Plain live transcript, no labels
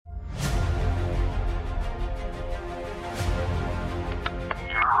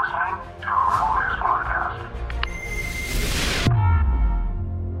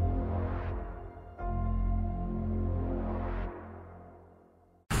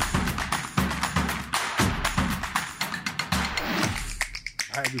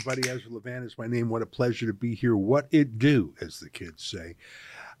Hi, everybody. Ezra Levant is my name. What a pleasure to be here. What it do, as the kids say.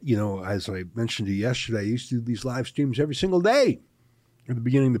 You know, as I mentioned to you yesterday, I used to do these live streams every single day at the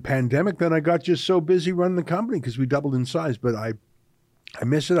beginning of the pandemic. Then I got just so busy running the company because we doubled in size. But I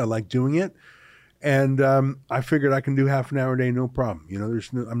miss it. I like doing it. And I figured I can do half an hour a day, no problem. You know,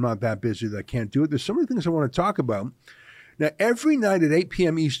 I'm not that busy that I can't do it. There's so many things I want to talk about. Now, every night at 8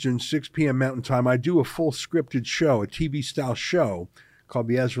 p.m. Eastern, 6 p.m. Mountain Time, I do a full scripted show, a TV-style show called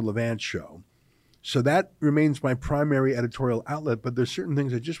The Ezra Levant Show. So that remains my primary editorial outlet, but there's certain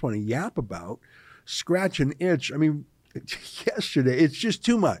things I just want to yap about, scratch an itch. I mean, yesterday, it's just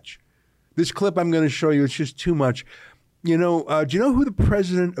too much. This clip I'm going to show you, it's just too much. You know, do you know who the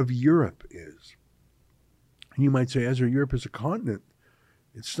president of Europe is? And you might say, Ezra, Europe is a continent.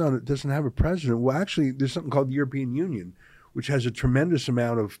 It doesn't have a president. Well, actually, there's something called the European Union, which has a tremendous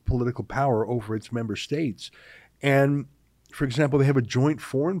amount of political power over its member states. And, for example, they have a joint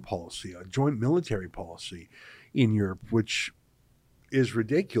foreign policy, a joint military policy in Europe, which is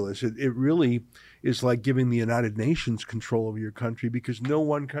ridiculous. It really is like giving the United Nations control over your country because no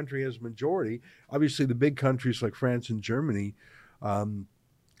one country has a majority. Obviously, the big countries like France and Germany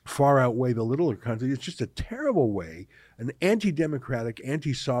far outweigh the littler countries. It's just a terrible way, an anti-democratic,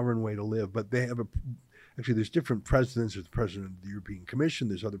 anti-sovereign way to live. But they have actually, there's different presidents. There's the president of the European Commission.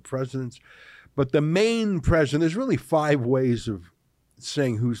 There's other presidents. But the main president, there's really 5 ways of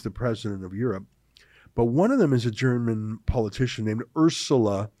saying who's the president of Europe. But one of them is a German politician named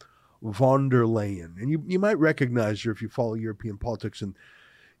Ursula von der Leyen. And you might recognize her if you follow European politics. And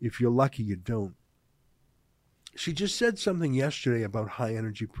if you're lucky, you don't. She just said something yesterday about high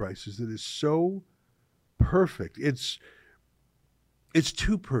energy prices that is so perfect. It's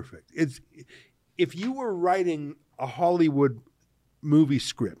too perfect. If you were writing a Hollywood movie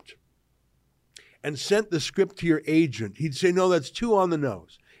script and sent the script to your agent, he'd say, no, that's too on the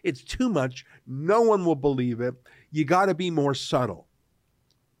nose. It's too much. No one will believe it. You got to be more subtle.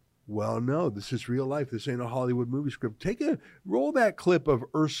 Well, no, this is real life. This ain't a Hollywood movie script. Roll that clip of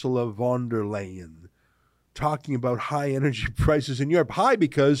Ursula von der Leyen talking about high energy prices in Europe. High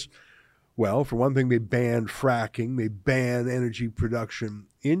because, well, for one thing, they banned fracking. They banned energy production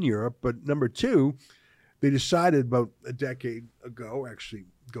in Europe. But number 2, they decided about a decade ago, actually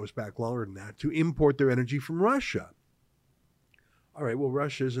goes back longer than that, to import their energy from Russia. All right, well,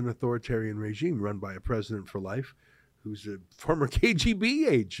 Russia is an authoritarian regime run by a president for life who's a former KGB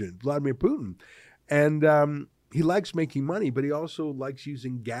agent, Vladimir Putin. And he likes making money, but he also likes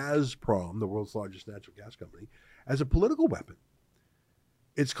using Gazprom, the world's largest natural gas company, as a political weapon.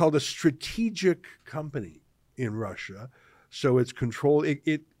 It's called a strategic company in Russia. So it's controlled.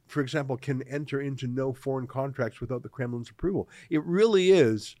 It, for example, can enter into no foreign contracts without the Kremlin's approval. It really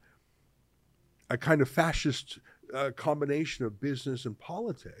is a kind of fascist combination of business and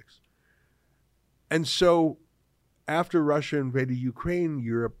politics. And so after Russia invaded Ukraine,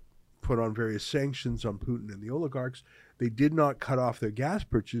 Europe put on various sanctions on Putin and the oligarchs. They did not cut off their gas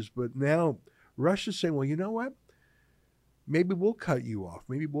purchases, but now Russia's saying, well, you know what? Maybe we'll cut you off.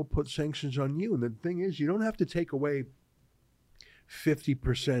 Maybe we'll put sanctions on you. And the thing is, you don't have to take away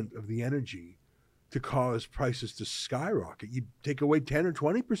 50% of the energy to cause prices to skyrocket. You take away 10 or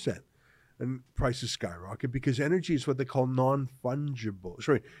 20% and prices skyrocket because energy is what they call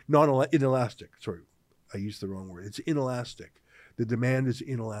inelastic. Sorry, I used the wrong word. It's inelastic. The demand is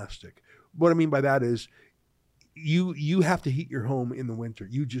inelastic. What I mean by that is you have to heat your home in the winter.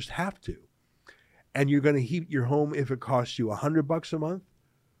 You just have to. And you're going to heat your home if it costs you $100 a month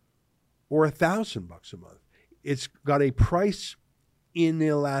or $1,000 a month. It's got a price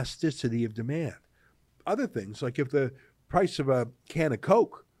inelasticity of demand. Other things, like if the price of a can of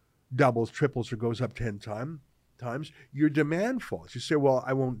Coke doubles, triples, or goes up 10 times, your demand falls. You say, well,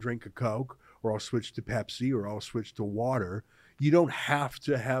 I won't drink a Coke, or I'll switch to Pepsi, or I'll switch to water. You don't have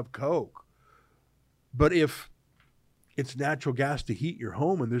to have Coke. But if it's natural gas to heat your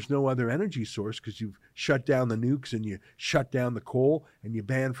home and there's no other energy source because you've shut down the nukes and you shut down the coal and you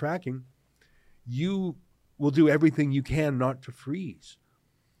ban fracking, you will do everything you can not to freeze.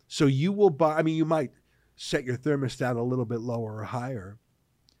 So you will buy, I mean, you might set your thermostat a little bit lower or higher,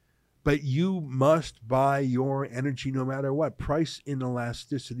 but you must buy your energy no matter what. Price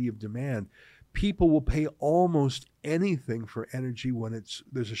inelasticity of demand. People will pay almost anything for energy when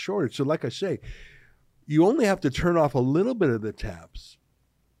there's a shortage. So like I say, you only have to turn off a little bit of the taps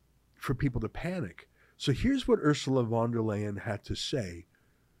for people to panic. So here's what Ursula von der Leyen had to say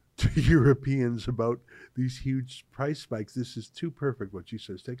to Europeans about these huge price spikes. This is too perfect what she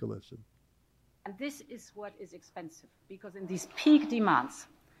says. Take a listen. And this is what is expensive, because in these peak demands,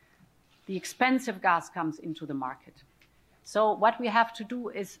 the expensive gas comes into the market. So what we have to do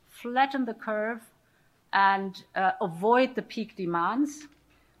is flatten the curve and avoid the peak demands.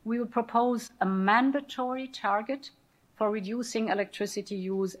 We will propose a mandatory target for reducing electricity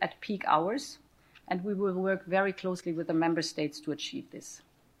use at peak hours, and we will work very closely with the member states to achieve this.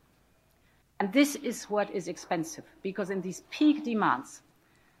 And this is what is expensive, because in these peak demands,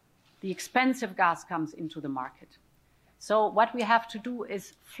 the expensive gas comes into the market. So what we have to do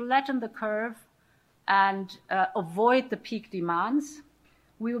is flatten the curve and avoid the peak demands.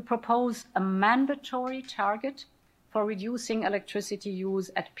 We will propose a mandatory target for reducing electricity use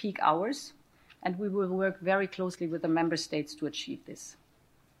at peak hours, and we will work very closely with the member states to achieve this.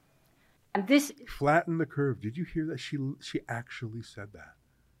 And this flatten the curve. Did you hear that? She actually said that.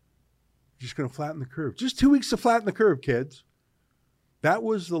 Just going to flatten the curve. Just 2 weeks to flatten the curve, kids. That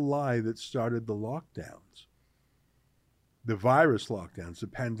was the lie that started the lockdowns. The virus lockdowns, the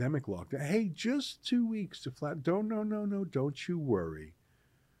pandemic lockdown. Hey, just 2 weeks to flatten. No, don't you worry.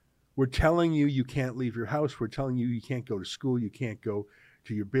 We're telling you you can't leave your house. We're telling you you can't go to school. You can't go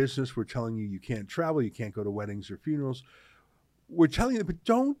to your business. We're telling you you can't travel. You can't go to weddings or funerals. We're telling you, but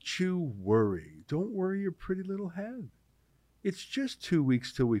don't you worry. Don't worry your pretty little head. It's just 2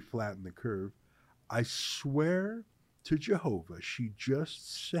 weeks till we flatten the curve. I swear to Jehovah, she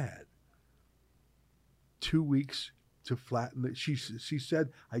just said 2 weeks to flatten the, she said,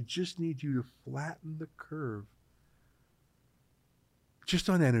 I just need you to flatten the curve just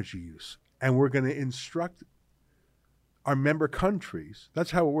on energy use. And we're going to instruct our member countries.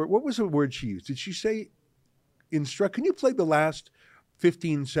 That's how it worked. What was the word she used? Did she say instruct? Can you play the last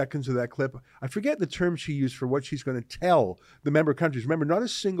 15 seconds of that clip? I forget the term she used for what she's going to tell the member countries. Remember, not a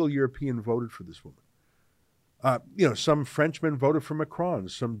single European voted for this woman. Some Frenchmen voted for Macron.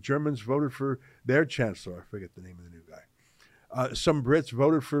 Some Germans voted for their chancellor. I forget the name of the new guy. Some Brits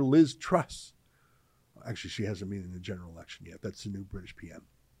voted for Liz Truss. Actually, she hasn't been in the general election yet. That's the new British PM.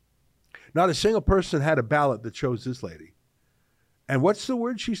 Not a single person had a ballot that chose this lady. And what's the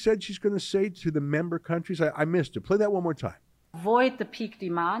word she said she's going to say to the member countries? I missed it. Play that one more time. Avoid the peak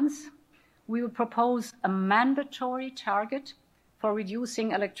demands. We will propose a mandatory target for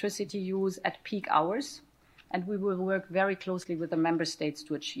reducing electricity use at peak hours, and we will work very closely with the member states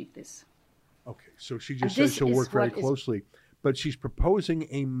to achieve this. Okay, so she just said she'll work very closely, but she's proposing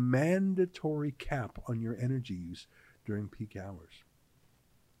a mandatory cap on your energy use during peak hours.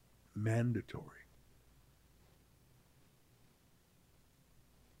 Mandatory.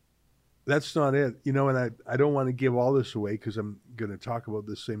 That's not it. And I don't want to give all this away because I'm going to talk about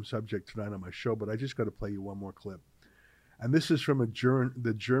this same subject tonight on my show, but I just got to play you one more clip. And this is from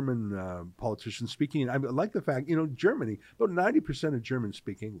the German politician speaking. I like the fact, Germany, about 90% of Germans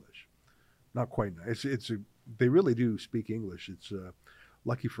speak English. Not quite. They really do speak English. It's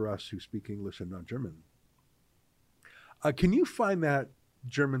lucky for us who speak English and not German. Can you find that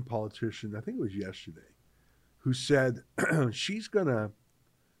German politician, I think it was yesterday, who said she's going to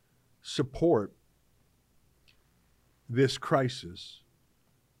support this crisis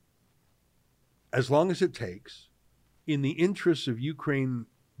as long as it takes in the interests of Ukraine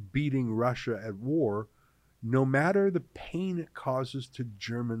beating Russia at war, no matter the pain it causes to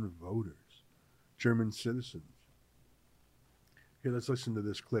German voters, German citizens. Here, let's listen to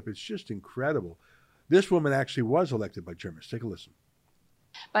this clip. It's just incredible. This woman actually was elected by Germans. Take a listen.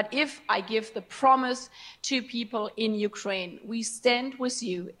 But if I give the promise to people in Ukraine, we stand with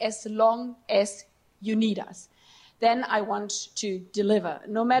you as long as you need us, then I want to deliver,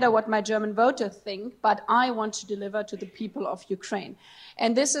 no matter what my German voters think, but I want to deliver to the people of Ukraine.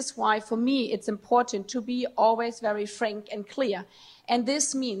 And this is why, for me, it's important to be always very frank and clear. And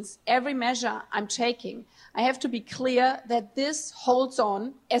this means every measure I'm taking, I have to be clear that this holds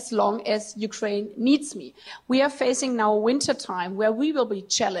on as long as Ukraine needs me. We are facing now a winter time where we will be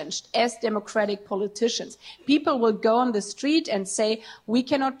challenged as democratic politicians. People will go on the street and say, we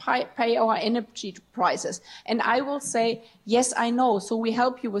cannot pay our energy prices. And I will say, yes, I know, so we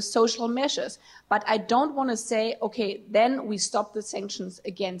help you with social measures. But I don't want to say, okay, then we stop the sanctions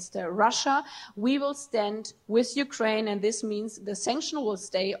against Russia. We will stand with Ukraine, and this means the sanction will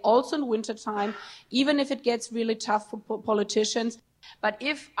stay also in wintertime, even if it gets really tough for politicians. But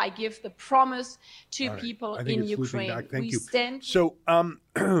if I give the promise to people in Ukraine, we stand. So,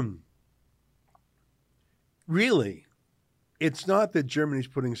 really, it's not that Germany's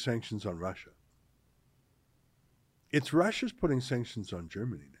putting sanctions on Russia. It's Russia's putting sanctions on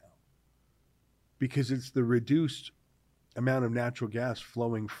Germany now, because it's the reduced amount of natural gas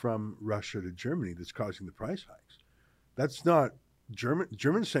flowing from Russia to Germany that's causing the price hikes. That's not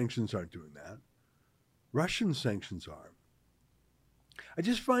German sanctions aren't doing that. Russian sanctions are. I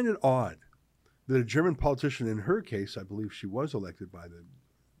just find it odd that a German politician, in her case, I believe she was elected by the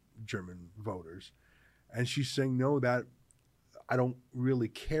German voters, and she's saying, no, that I don't really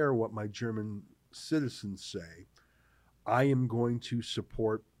care what my German citizens say. I am going to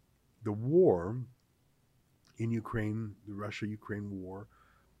support the war in Ukraine, the Russia-Ukraine war,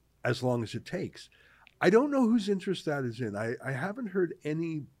 as long as it takes. I don't know whose interest that is in. I haven't heard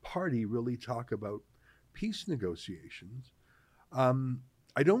any party really talk about peace negotiations.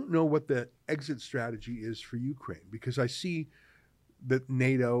 I don't know what the exit strategy is for Ukraine, because I see that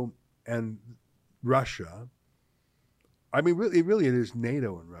NATO and Russia, I mean, really it is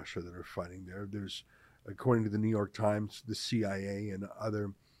NATO and Russia that are fighting there. There's, according to the New York Times, the CIA and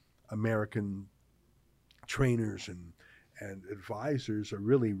other American trainers and advisors are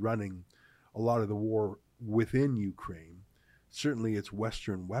really running a lot of the war within Ukraine. Certainly it's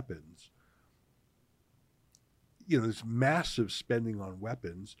Western weapons. You know, there's massive spending on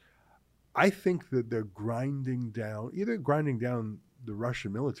weapons. I think that they're grinding down the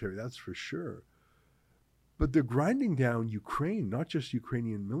Russian military, that's for sure. But they're grinding down Ukraine, not just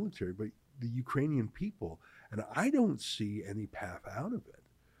Ukrainian military, but the Ukrainian people. And I don't see any path out of it.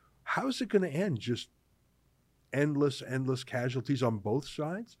 How is it going to end? Just endless casualties on both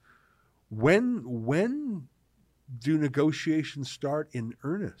sides? When do negotiations start in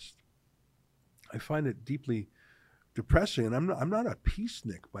earnest? I find it deeply depressing, and I'm not a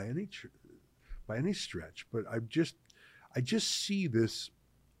peacenik by any stretch, but I just see this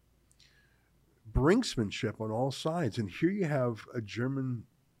brinksmanship on all sides. And here you have a German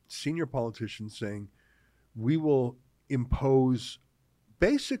senior politician saying, we will impose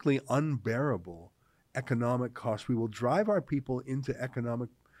basically unbearable economic costs. We will drive our people into economic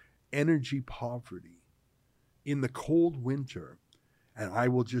energy poverty in the cold winter, and I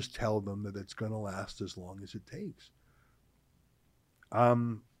will just tell them that it's going to last as long as it takes.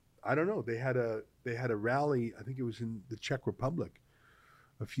 I don't know. They had a rally, I think it was in the Czech Republic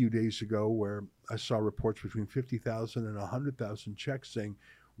a few days ago, where I saw reports between 50,000 and 100,000 Czechs saying,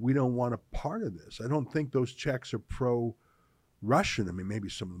 we don't want a part of this. I don't think those Czechs are pro-Russian. I mean, maybe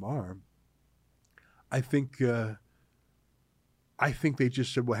some of them are. I think they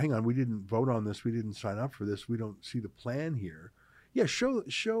just said, well, hang on, we didn't vote on this. We didn't sign up for this. We don't see the plan here. Yeah, show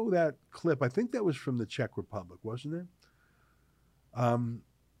that clip. I think that was from the Czech Republic, wasn't it?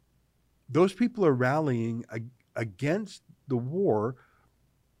 Those people are rallying against the war.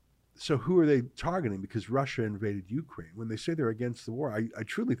 So who are they targeting? Because Russia invaded Ukraine. When they say they're against the war, I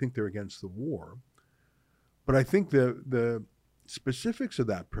truly think they're against the war. But I think the specifics of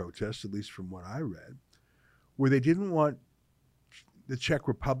that protest, at least from what I read, where they didn't want the Czech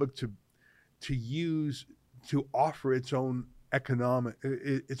Republic to offer its own economy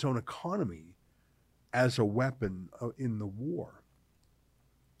as a weapon in the war.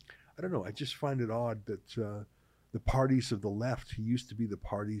 I don't know. I just find it odd that the parties of the left, who used to be the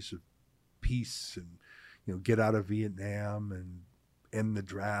parties of peace and, you know, get out of Vietnam and end the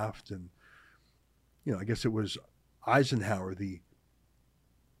draft, and, you know, I guess it was Eisenhower, the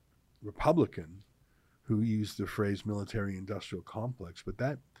Republican, who used the phrase military-industrial complex, but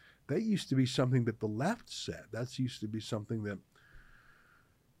that used to be something that the left said. That used to be something that,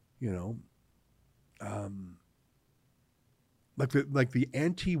 you know, like the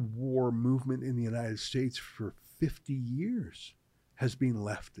anti-war movement in the United States for 50 years has been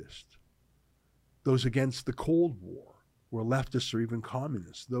leftist. Those against the Cold War were leftists or even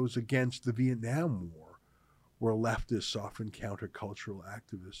communists. Those against the Vietnam War were leftists, often countercultural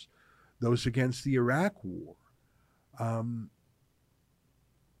activists. Those against the Iraq War. I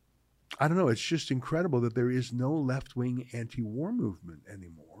don't know. It's just incredible that there is no left-wing anti-war movement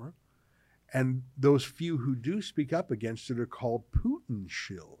anymore. And those few who do speak up against it are called Putin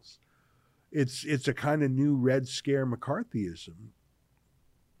shills. It's a kind of new Red Scare McCarthyism.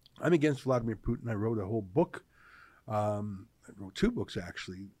 I'm against Vladimir Putin. I wrote a whole book. I wrote 2 books,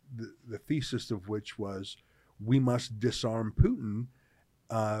 actually, the thesis of which was we must disarm Putin,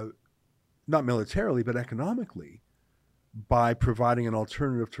 not militarily, but economically, by providing an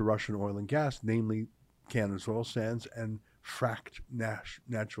alternative to Russian oil and gas, namely Canada's oil sands and fracked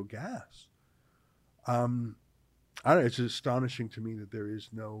natural gas. I don't know, it's astonishing to me that there is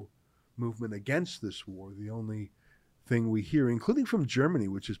no movement against this war. The only thing we hear, including from Germany,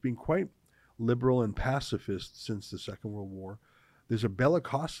 which has been quite liberal and pacifist since the Second World War, there's a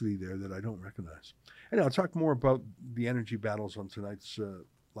bellicosity there that I don't recognize. And I'll talk more about the energy battles on tonight's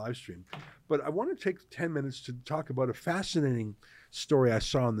live stream. But I want to take 10 minutes to talk about a fascinating story I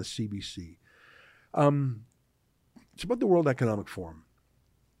saw on the CBC. It's about the World Economic Forum.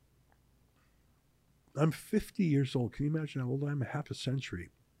 I'm 50 years old. Can you imagine how old I am? Half a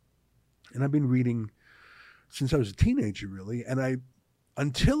century. And I've been reading since I was a teenager, really. And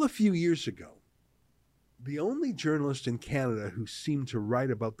until a few years ago, the only journalist in Canada who seemed to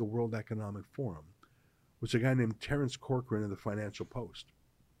write about the World Economic Forum was a guy named Terence Corcoran of the Financial Post.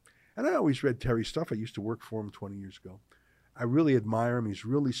 And I always read Terry's stuff. I used to work for him 20 years ago. I really admire him. He's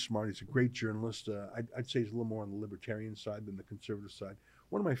really smart. He's a great journalist. I'd say he's a little more on the libertarian side than the conservative side.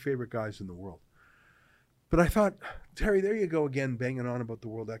 One of my favorite guys in the world. But I thought, Terry, there you go again, banging on about the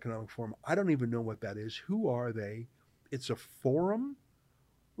World Economic Forum. I don't even know what that is. Who are they? It's a forum?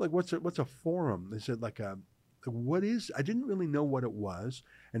 Like, what's a forum? Is it like what is? I didn't really know what it was.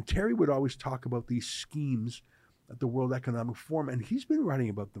 And Terry would always talk about these schemes at the World Economic Forum, and he's been writing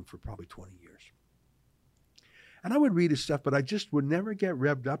about them for probably 20 years. And I would read his stuff, but I just would never get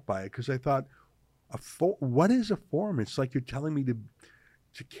revved up by it because I thought, what is a forum? It's like you're telling me to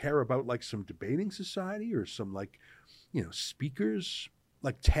care about like some debating society or some like, speakers,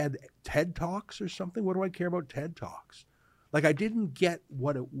 like TED Talks or something. What do I care about TED Talks? Like I didn't get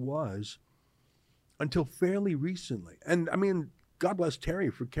what it was until fairly recently. And I mean, God bless Terry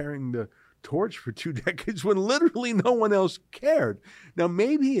for carrying the torch for 2 decades when literally no one else cared. Now,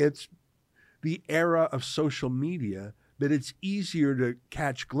 maybe it's the era of social media that it's easier to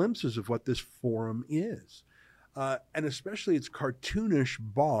catch glimpses of what this forum is. And especially its cartoonish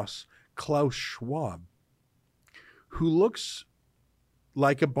boss, Klaus Schwab, who looks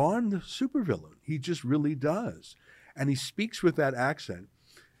like a Bond supervillain. He just really does. And he speaks with that accent.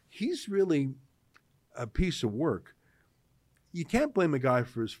 He's really a piece of work. You can't blame a guy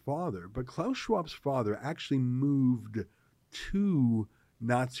for his father, but Klaus Schwab's father actually moved to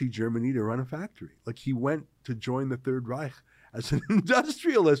Nazi Germany to run a factory. Like he went to join the Third Reich as an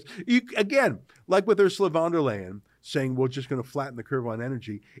industrialist. Again, like with Ursula von der Leyen saying we're just going to flatten the curve on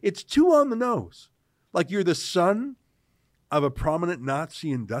energy, it's too on the nose. Like you're the son of a prominent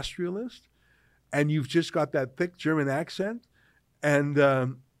Nazi industrialist, and you've just got that thick German accent, and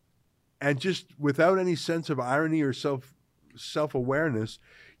just without any sense of irony or self-awareness,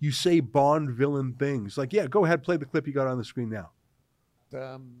 you say Bond villain things. Like, yeah, go ahead, play the clip you got on the screen now.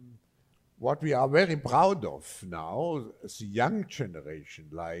 What we are very proud of now, the young generation,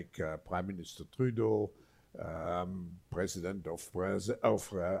 like Prime Minister Trudeau, President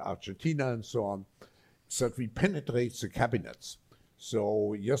of Argentina, and so on, is that we penetrate the cabinets.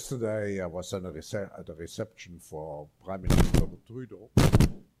 So yesterday I was at a reception for Prime Minister Trudeau,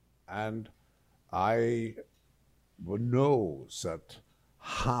 and I know that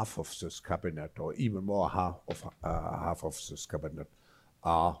half of this cabinet, or even more half of this cabinet,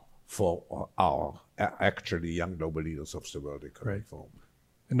 are actually young global leaders of the World Economic Forum.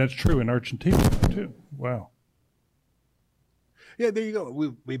 And that's true in Argentina too. Wow. Yeah, there you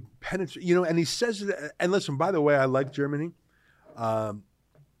go. We penetrate, and he says it. And listen, by the way, I like Germany, and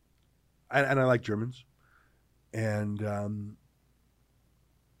I like Germans, and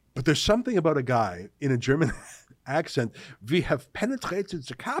but there's something about a guy in a German accent. We have penetrated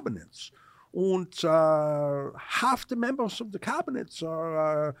the cabinets, and half the members of the cabinets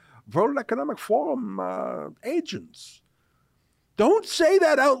are World Economic Forum agents. Don't say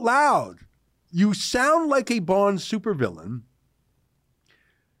that out loud. You sound like a Bond supervillain.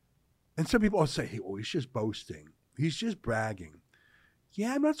 And some people will say, hey, he's just boasting. He's just bragging.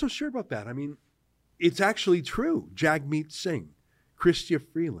 Yeah, I'm not so sure about that. I mean, it's actually true. Jagmeet Singh, Chrystia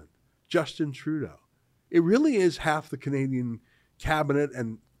Freeland, Justin Trudeau. It really is half the Canadian cabinet,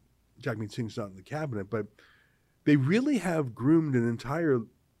 and Jagmeet Singh's not in the cabinet, but they really have groomed an entire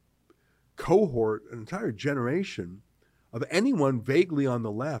cohort, an entire generation of anyone vaguely on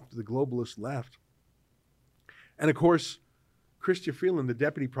the left, the globalist left. And of course, Chrystia Freeland, the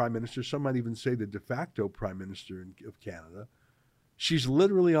deputy prime minister, some might even say the de facto prime minister of Canada, she's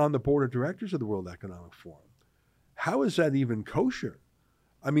literally on the board of directors of the World Economic Forum. How is that even kosher?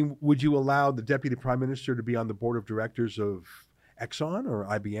 I mean, would you allow the deputy prime minister to be on the board of directors of Exxon or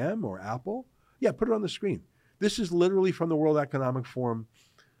IBM or Apple? Yeah, put it on the screen. This is literally from the World Economic Forum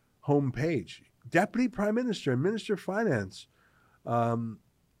homepage. Deputy prime minister and minister of finance,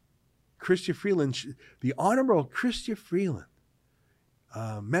 Chrystia Freeland, the Honorable Chrystia Freeland,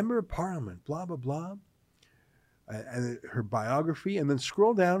 member of parliament, blah, blah, blah, and her biography, and then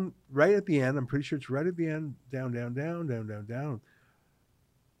scroll down right at the end. I'm pretty sure it's right at the end, down, down, down, down, down,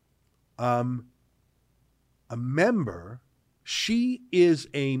 down. A member, she is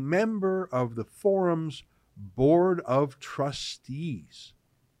a member of the forum's board of trustees.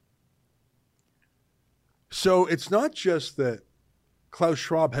 So it's not just that Klaus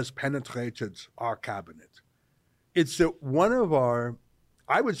Schwab has penetrated our cabinet. It's that one of our,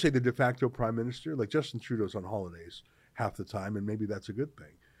 I would say the de facto prime minister, like Justin Trudeau's on holidays half the time, and maybe that's a good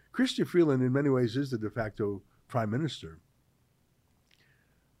thing. Chrystia Freeland, in many ways, is the de facto prime minister.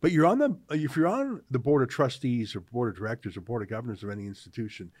 But if you're on the board of trustees or board of directors or board of governors of any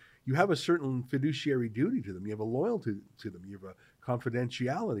institution, you have a certain fiduciary duty to them. You have a loyalty to them. You have a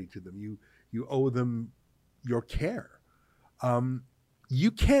confidentiality to them. You owe them your care.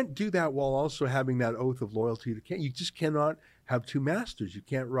 You can't do that while also having that oath of loyalty to Canada. You just cannot have two masters. You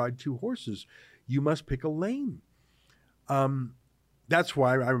can't ride two horses. You must pick a lane. That's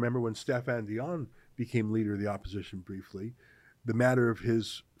why I remember when Stéphane Dion became leader of the opposition briefly, the matter of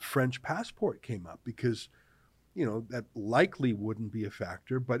his French passport came up because, that likely wouldn't be a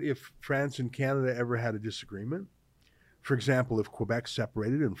factor. But if France and Canada ever had a disagreement, for example, if Quebec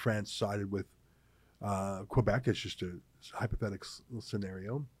separated and France sided with Quebec, it's just a hypothetical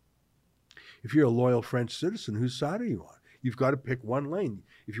scenario. If you're a loyal French citizen, whose side are you on? You've got to pick one lane.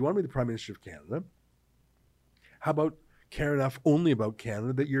 If you want to be the Prime Minister of Canada, how about care enough only about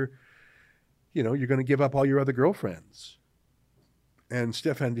Canada that you're going to give up all your other girlfriends? And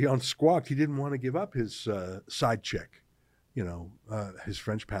Stéphane Dion squawked. He didn't want to give up his side chick, his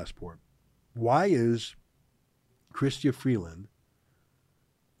French passport. Why is Chrystia Freeland,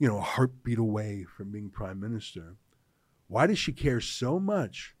 a heartbeat away from being Prime Minister? Why does she care so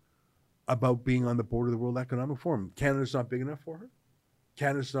much about being on the board of the World Economic Forum? Canada's not big enough for her?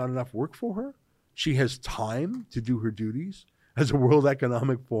 Canada's not enough work for her? She has time to do her duties as a World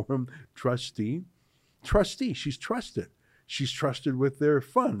Economic Forum trustee. She's trusted. She's trusted with their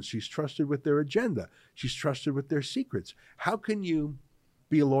funds. She's trusted with their agenda. She's trusted with their secrets. How can you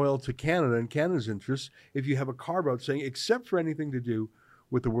be loyal to Canada and Canada's interests if you have a carve-out saying, except for anything to do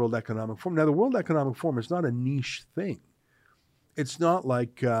with the World Economic Forum? Now, the World Economic Forum is not a niche thing. It's not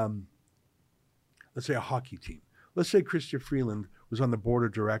like, let's say, a hockey team. Let's say Chrystia Freeland was on the board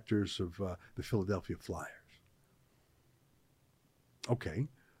of directors of the Philadelphia Flyers. Okay,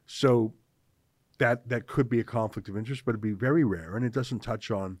 so that could be a conflict of interest, but it'd be very rare, and it doesn't touch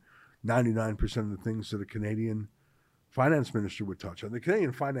on 99% of the things that a Canadian finance minister would touch on. The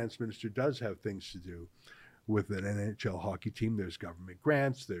Canadian finance minister does have things to do with an NHL hockey team. There's government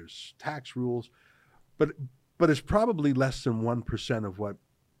grants, there's tax rules, but it's probably less than 1% of what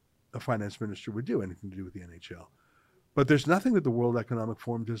a finance minister would do, anything to do with the NHL. But there's nothing that the World Economic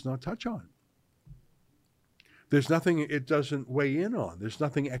Forum does not touch on. There's nothing it doesn't weigh in on. There's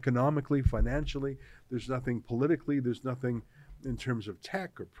nothing economically, financially. There's nothing politically. There's nothing in terms of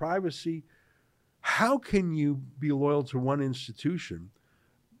tech or privacy. How can you be loyal to one institution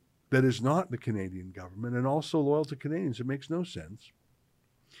that is not the Canadian government and also loyal to Canadians? It makes no sense.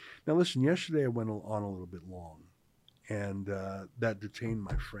 Now, listen, yesterday I went on a little bit long, and that detained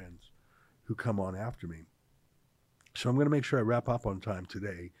my friends who come on after me. So I'm going to make sure I wrap up on time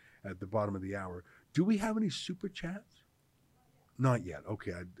today at the bottom of the hour. Do we have any super chats? Not yet.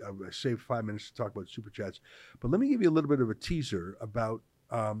 Okay, I saved 5 minutes to talk about super chats. But let me give you a little bit of a teaser about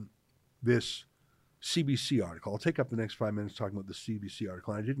this CBC article. I'll take up the next 5 minutes talking about the CBC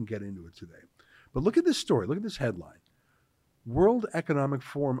article, and I didn't get into it today. But look at this story. Look at this headline. World Economic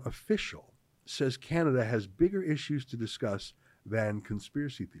Forum official says Canada has bigger issues to discuss than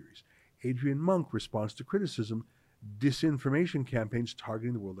conspiracy theories. Adrian Monk responds to criticism, disinformation campaigns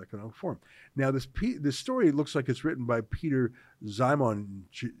targeting the World Economic Forum. Now, this story looks like it's written by Peter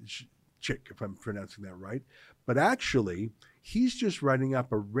Zymonczyk, if I'm pronouncing that right. But actually, he's just writing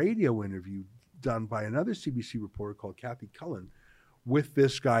up a radio interview done by another CBC reporter called Kathy Cullen with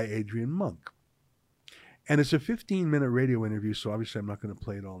this guy, Adrian Monk. And it's a 15-minute radio interview, so obviously I'm not going to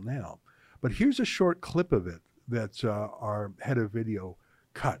play it all now. But here's a short clip of it that our head of video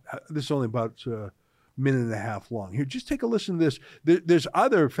cut. This is only about a minute and a half long. Here, just take a listen to this. There's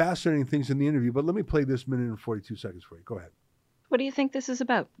other fascinating things in the interview, but let me play this minute and 42 seconds for you. Go ahead. What do you think this is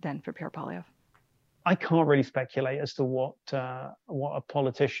about then for Pierre Poilievre? I can't really speculate as to what a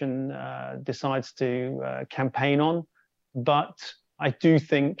politician decides to campaign on, but I do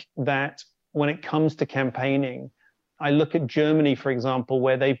think that when it comes to campaigning, I look at Germany, for example,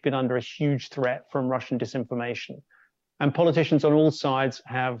 where they've been under a huge threat from Russian disinformation. And politicians on all sides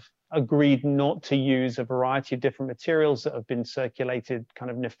have agreed not to use a variety of different materials that have been circulated kind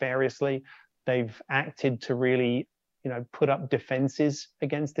of nefariously. They've acted to really, put up defenses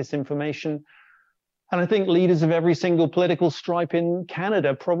against disinformation. And I think leaders of every single political stripe in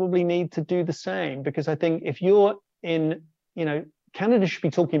Canada probably need to do the same, because I think if you're in, Canada should be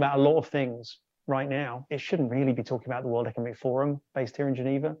talking about a lot of things right now. It shouldn't really be talking about the World Economic Forum based here in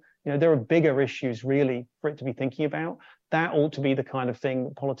Geneva. There are bigger issues really for it to be thinking about. That ought to be the kind of thing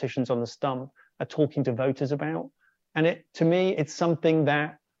that politicians on the stump are talking to voters about. And to me, it's something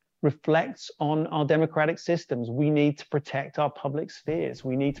that reflects on our democratic systems. We need to protect our public spheres.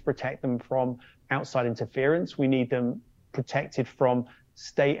 We need to protect them from outside interference. We need them protected from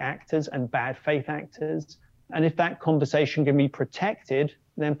state actors and bad faith actors. And if that conversation can be protected,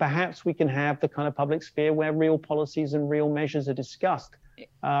 then perhaps we can have the kind of public sphere where real policies and real measures are discussed,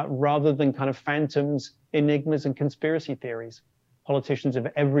 rather than kind of phantoms, enigmas, and conspiracy theories. Politicians of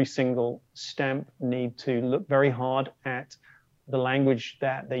every single stamp need to look very hard at the language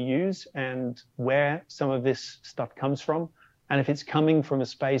that they use and where some of this stuff comes from. And if it's coming from a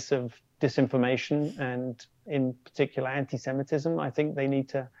space of disinformation and in particular anti-Semitism, I think they need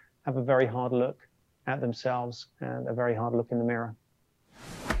to have a very hard look at themselves and a very hard look in the mirror.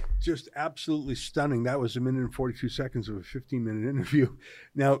 Just absolutely stunning. That was 1 minute and 42 seconds of a 15-minute interview.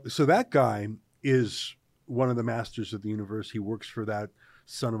 Now, so that guy is one of the masters of the universe. He works for that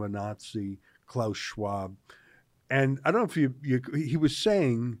son of a Nazi, Klaus Schwab. And I don't know if he was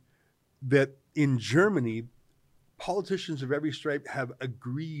saying that in Germany, politicians of every stripe have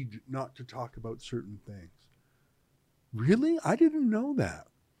agreed not to talk about certain things. Really? I didn't know that.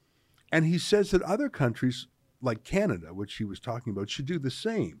 And he says that other countries like Canada, which he was talking about, should do the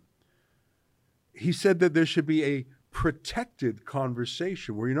same. He said that there should be a protected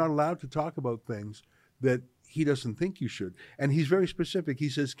conversation where you're not allowed to talk about things that he doesn't think you should. And he's very specific. He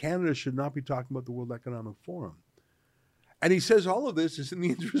says Canada should not be talking about the World Economic Forum. And he says all of this is in the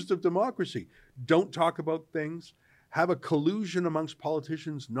interest of democracy. Don't talk about things. Have a collusion amongst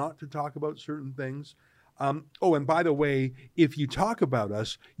politicians not to talk about certain things. Oh, and by the way, if you talk about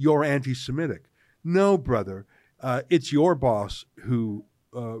us, you're anti-Semitic. No, brother. It's your boss who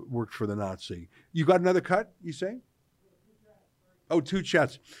worked for the Nazi. You got another cut, you say? Oh, 2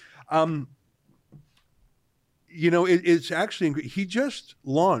 chats. You know, it's actually, he just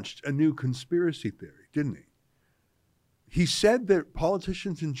launched a new conspiracy theory, didn't he? He said that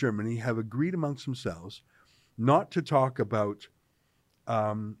politicians in Germany have agreed amongst themselves not to talk about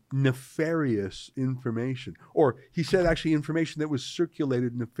nefarious information. Or he said actually information that was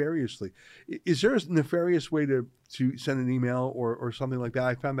circulated nefariously. Is there a nefarious way to send an email or something like that?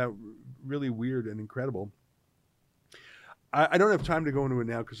 I found that really weird and incredible. I don't have time to go into it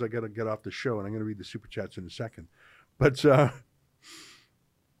now because I got to get off the show and I'm going to read the super chats in a second. But I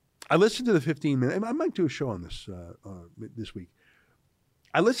listened to the 15 minutes. I might do a show on this this week.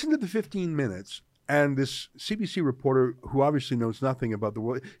 I listened to the 15 minutes. And this CBC reporter, who obviously knows nothing about the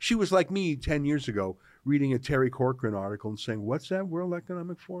world, she was like me 10 years ago, reading a Terry Corcoran article and saying, what's that World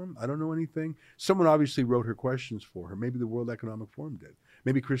Economic Forum? I don't know anything. Someone obviously wrote her questions for her. Maybe the World Economic Forum did.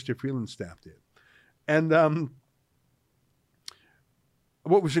 Maybe Chrystia Freeland's staff did. And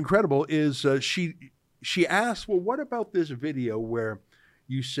what was incredible is she asked, well, what about this video where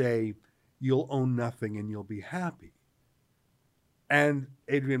you say you'll own nothing and you'll be happy? And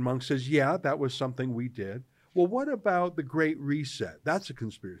Adrian Monk says, yeah, that was something we did. Well, what about the Great Reset? That's a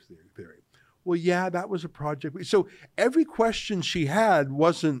conspiracy theory. Well, yeah, that was a project. So every question she had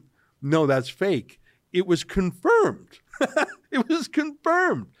wasn't, no, that's fake. It was confirmed. It was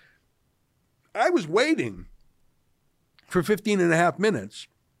confirmed. I was waiting for 15 and a half minutes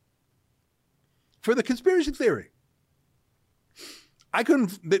for the conspiracy theory. I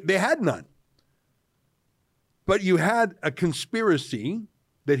couldn't, they had none. But you had a conspiracy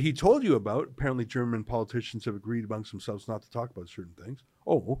that he told you about. Apparently German politicians have agreed amongst themselves not to talk about certain things.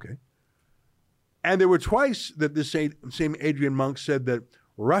 Oh, okay. And there were twice that this same Adrian Monk said that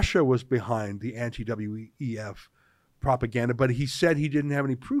Russia was behind the anti-WEF propaganda, but he said he didn't have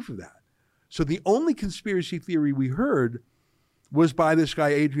any proof of that. So the only conspiracy theory we heard was by this guy,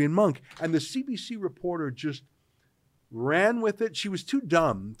 Adrian Monk. And the CBC reporter just ran with it. She was too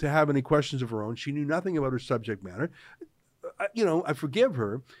dumb to have any questions of her own. She knew nothing about her subject matter. I forgive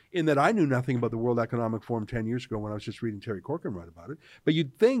her in that I knew nothing about the World Economic Forum 10 years ago when I was just reading Terry Corcoran write about it. But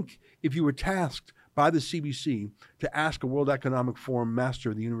you'd think if you were tasked by the CBC to ask a World Economic Forum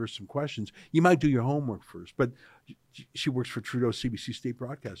master of the universe some questions, you might do your homework first. But she works for Trudeau's CBC state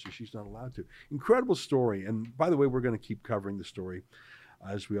broadcaster. She's not allowed to. Incredible story. And by the way, we're going to keep covering the story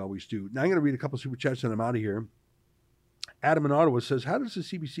as we always do. Now I'm going to read a couple of super chats and I'm out of here. Adam in Ottawa says, how does the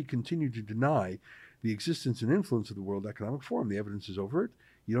CBC continue to deny the existence and influence of the World Economic Forum? The evidence is overt.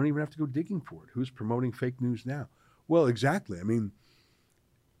 You don't even have to go digging for it. Who's promoting fake news now? Well, exactly. I mean,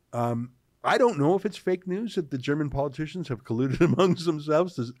 I don't know if it's fake news that the German politicians have colluded amongst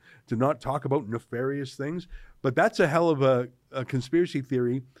themselves to not talk about nefarious things, but that's a hell of a conspiracy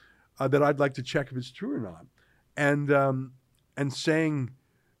theory that I'd like to check if it's true or not. And saying,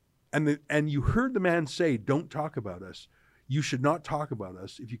 and you heard the man say, don't talk about us. You should not talk about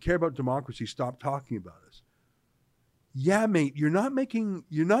us. If you care about democracy, stop talking about us. Yeah, mate, you're not making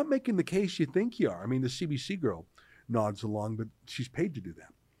the case you think you are. I mean, the CBC girl nods along, but she's paid to do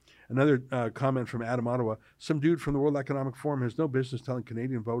that. Another comment from Adam Ottawa: some dude from the World Economic Forum has no business telling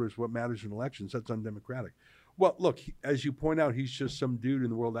Canadian voters what matters in elections. That's undemocratic. Well, look, as you point out, he's just some dude in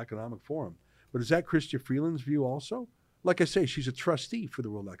the World Economic Forum. But is that Chrystia Freeland's view also? Like I say, she's a trustee for the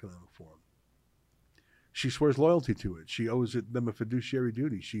World Economic Forum. She swears loyalty to it. She owes them a fiduciary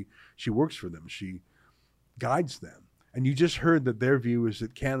duty. She works for them. She guides them. And you just heard that their view is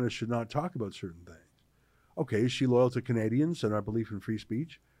that Canada should not talk about certain things. Okay, is she loyal to Canadians and our belief in free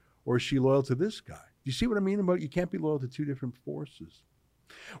speech? Or is she loyal to this guy? Do you see what I mean about you can't be loyal to two different forces?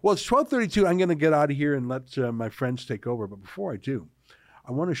 Well, it's 12:32. I'm going to get out of here and let my friends take over. But before I do,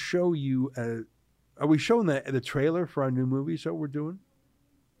 I want to show you, are we showing the trailer for our new movies that we're doing?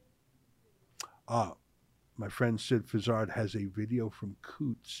 My friend Sid Fizzard has a video from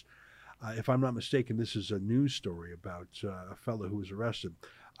Coots. If I'm not mistaken, this is a news story about a fellow who was arrested.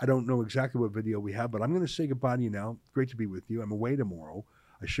 I don't know exactly what video we have, but I'm going to say goodbye to you now. Great to be with you. I'm away tomorrow.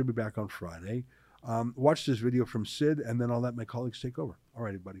 I should be back on Friday. Watch this video from Sid, and then I'll let my colleagues take over. All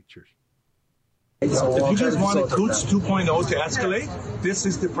righty, buddy. Cheers. If you just wanted Coots 2.0 to escalate, this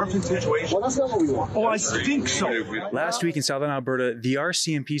is the perfect situation. Well, that's not what we want. Oh, I think so. Last week in Southern Alberta, the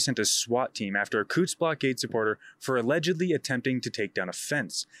RCMP sent a SWAT team after a Coots blockade supporter for allegedly attempting to take down a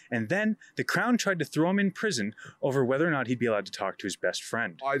fence. And then the Crown tried to throw him in prison over whether or not he'd be allowed to talk to his best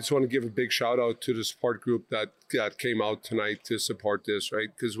friend. I just want to give a big shout out to the support group that came out tonight to support this, right?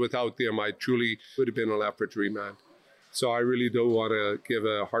 Because without them, I truly would have been left for remand. So I really do want to give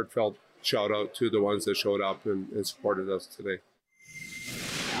a heartfelt shout out to the ones that showed up and supported us today.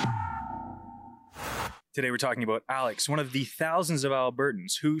 Today we're talking about Alex, one of the thousands of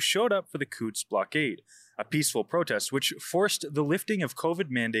Albertans who showed up for the Coots blockade, a peaceful protest which forced the lifting of COVID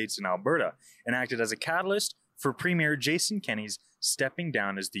mandates in Alberta and acted as a catalyst for Premier Jason Kenney's stepping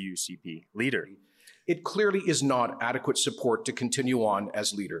down as the UCP leader. It clearly is not adequate support to continue on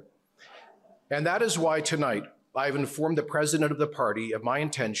as leader. And that is why tonight I've informed the president of the party of my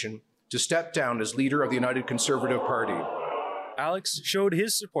intention to step down as leader of the United Conservative Party. Alex showed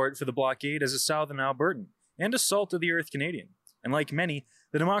his support for the blockade as a Southern Albertan and a salt-of-the-earth Canadian. And like many,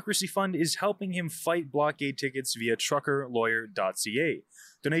 the Democracy Fund is helping him fight blockade tickets via truckerlawyer.ca.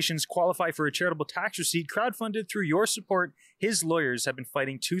 Donations qualify for a charitable tax receipt crowdfunded through your support. His lawyers have been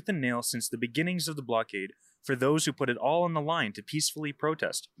fighting tooth and nail since the beginnings of the blockade for those who put it all on the line to peacefully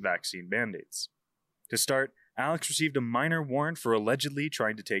protest vaccine mandates. To start, Alex received a minor warrant for allegedly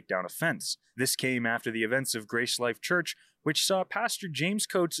trying to take down a fence. This came after the events of Grace Life Church, which saw Pastor James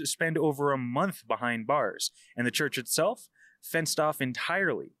Coates spend over a month behind bars, and the church itself fenced off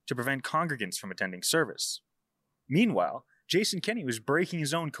entirely to prevent congregants from attending service. Meanwhile, Jason Kenney was breaking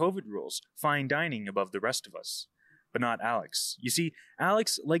his own COVID rules, fine dining above the rest of us. But not Alex. You see,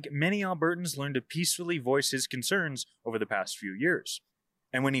 Alex, like many Albertans, learned to peacefully voice his concerns over the past few years.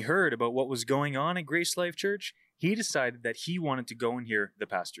 And when he heard about what was going on at Grace Life Church, he decided that he wanted to go and hear the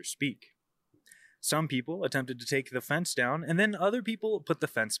pastor speak. Some people attempted to take the fence down, and then other people put the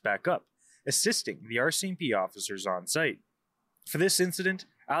fence back up, assisting the RCMP officers on site. For this incident,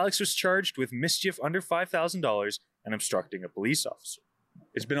 Alex was charged with mischief under $5,000 and obstructing a police officer.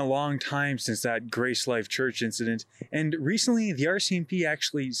 It's been a long time since that Grace Life Church incident, and recently the RCMP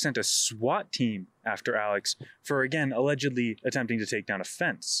actually sent a SWAT team after Alex for, again, allegedly attempting to take down a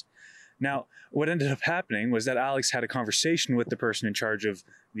fence. Now, what ended up happening was that Alex had a conversation with the person in charge of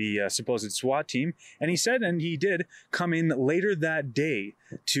the supposed SWAT team, and he said, and he did, come in later that day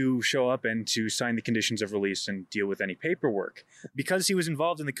to show up and to sign the conditions of release and deal with any paperwork. Because he was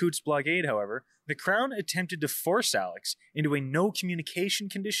involved in the Coots blockade, however, the Crown attempted to force Alex into a no communication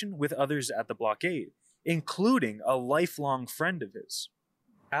condition with others at the blockade, including a lifelong friend of his.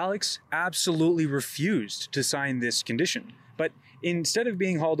 Alex absolutely refused to sign this condition, but instead of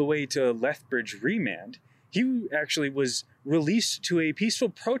being hauled away to Lethbridge remand, he actually was released to a peaceful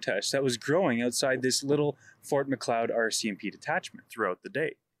protest that was growing outside this little Fort Macleod RCMP detachment throughout the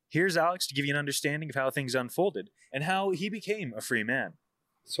day. Here's Alex to give you an understanding of how things unfolded and how he became a free man.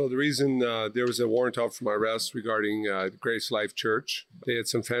 So the reason there was a warrant out for my arrest regarding Grace Life Church. They had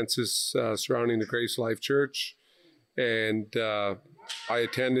some fences surrounding the Grace Life Church, and I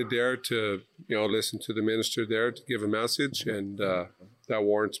attended there to, listen to the minister there to give a message, and that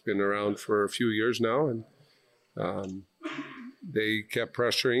warrant's been around for a few years now, and they kept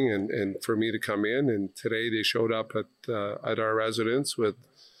pressuring and for me to come in, and today they showed up at our residence with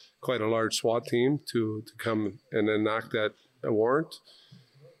quite a large SWAT team to come and enact that warrant.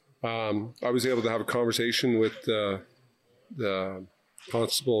 I was able to have a conversation with the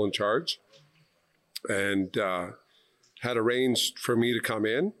constable in charge, and had arranged for me to come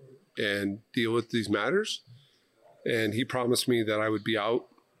in and deal with these matters. And he promised me that I would be out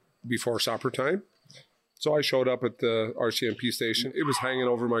before supper time. So I showed up at the RCMP station. It was hanging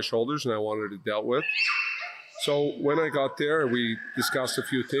over my shoulders and I wanted it dealt with. So when I got there, we discussed a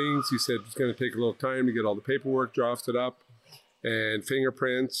few things. He said it's going to take a little time to get all the paperwork drafted up and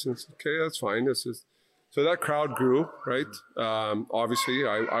fingerprints. And I said, okay, that's fine. So that crowd grew, right? Obviously,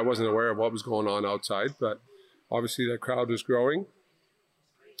 I wasn't aware of what was going on outside, but obviously that crowd was growing.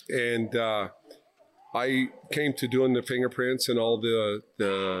 And I came to doing the fingerprints and all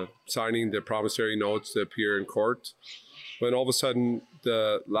the signing the promissory notes to appear in court, when all of a sudden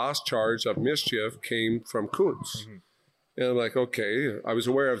the last charge of mischief came from Kuntz. Mm-hmm. And I'm like, okay, I was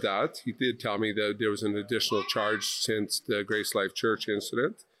aware of that. He did tell me that there was an additional charge since the Grace Life Church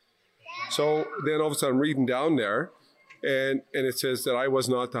incident. So then all of a sudden I'm reading down there, and it says that I was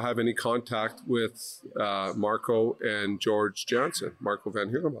not to have any contact with Marco and George Jansen, Marco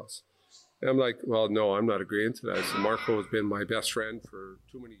van Hugenbos. And I'm like, well, no, I'm not agreeing to that. So Marco has been my best friend for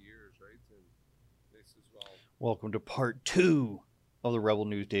too many years, right? And this as well. Welcome to part 2 of the Rebel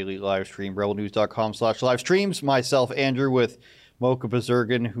News Daily live stream, rebelnews.com/live streams. Myself, Andrew, with Mocha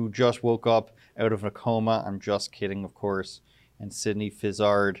Bazurgan, who just woke up out of a coma. I'm just kidding, of course. And Sydney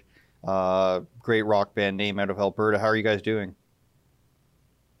Fizzard, great rock band name out of Alberta. How are you guys doing?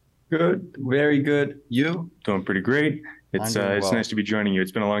 Good, very good. You? Doing pretty great. It's well. Nice to be joining you.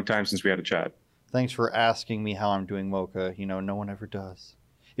 It's been a long time since we had a chat. Thanks for asking me how I'm doing, Mocha. You know, no one ever does.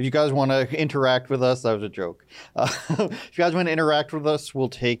 If you guys want to interact with us, that was a joke. If you guys want to interact with us, we'll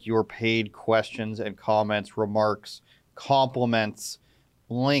take your paid questions and comments, remarks, compliments,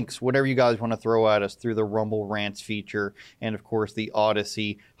 links, whatever you guys want to throw at us through the Rumble Rants feature and, of course, the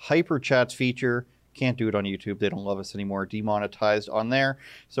Odyssey Hyper Chats feature. Can't do it on YouTube. They don't love us anymore. Demonetized on there.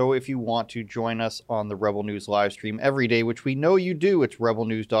 So if you want to join us on the Rebel News live stream every day, which we know you do, it's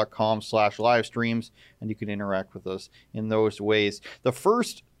rebelnews.com/live streams, and you can interact with us in those ways. The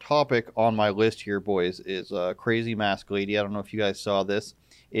first topic on my list here, boys, is Crazy Mask Lady. I don't know if you guys saw this.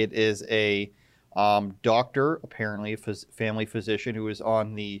 It is a doctor, apparently a family physician, who is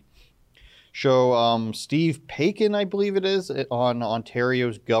on the show Steve Paikin, I believe it is, on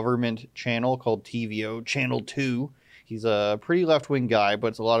Ontario's government channel called TVO Channel 2. He's a pretty left-wing guy,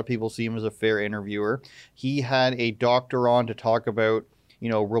 but a lot of people see him as a fair interviewer. He had a doctor on to talk about, you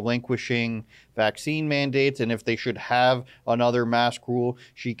know, relinquishing vaccine mandates and if they should have another mask rule.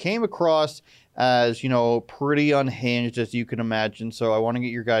 She came across as, you know, pretty unhinged, as you can imagine. So I want to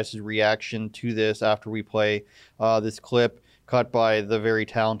get your guys' reaction to this after we play this clip cut by the very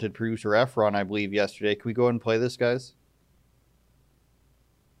talented producer Efron, I believe, yesterday. Can we go ahead and play this, guys?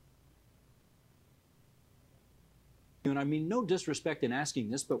 And I mean, no disrespect in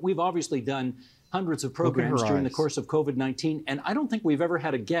asking this, but we've obviously done hundreds of programs during the course of COVID-19, and I don't think we've ever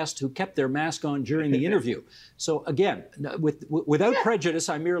had a guest who kept their mask on during the interview. So again, without prejudice,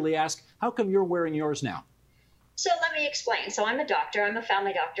 I merely ask, how come you're wearing yours now? So let me explain. So I'm a doctor. I'm a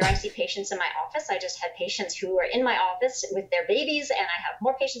family doctor. I see patients in my office. I just had patients who are in my office with their babies, and I have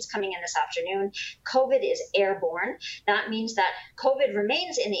more patients coming in this afternoon. COVID is airborne. That means that COVID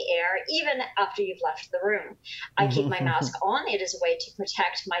remains in the air even after you've left the room. I keep my mask on. It is a way to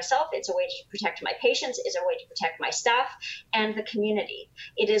protect myself. It's a way to protect my patients. It's a way to protect my staff and the community.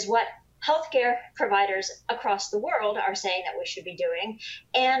 It is what healthcare providers across the world are saying that we should be doing,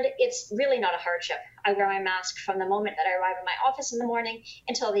 and it's really not a hardship. I wear my mask from the moment that I arrive in my office in the morning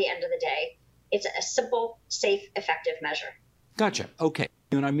until the end of the day. It's a simple, safe, effective measure. Gotcha. Okay.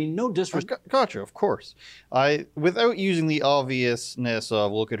 And I mean, no disrespect. Gotcha, of course. Without using the obviousness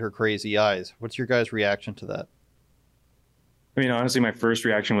of look at her crazy eyes, what's your guys' reaction to that? I mean, honestly, my first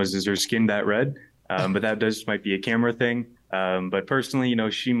reaction was, is her skin that red? But that might be a camera thing. But personally, you know,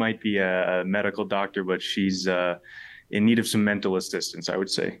 she might be a medical doctor, but she's in need of some mental assistance, I would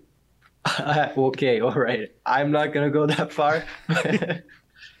say. Okay, all right. I'm not going to go that far.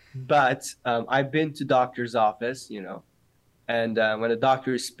 But I've been to doctor's office, you know, and when a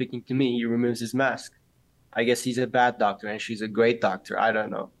doctor is speaking to me, he removes his mask. I guess he's a bad doctor and she's a great doctor. I don't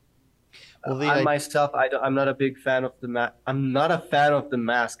know. Well, I myself, I'm not a big fan of the mask. I'm not a fan of the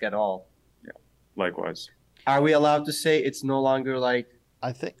mask at all. Yeah, likewise. Are we allowed to say it's no longer like?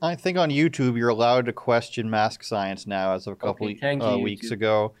 I think on YouTube you're allowed to question mask science now. As of a couple weeks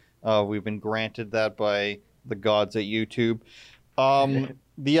ago, we've been granted that by the gods at YouTube.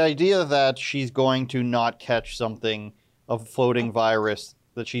 The idea that she's going to not catch something, a floating virus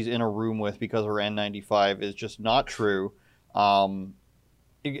that she's in a room with because of her N95 is just not true.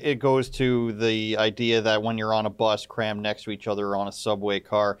 it goes to the idea that when you're on a bus crammed next to each other or on a subway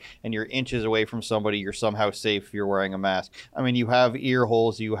car and you're inches away from somebody, you're somehow safe if you're wearing a mask. I mean, you have ear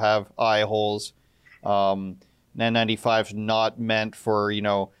holes, you have eye holes. N95's not meant for,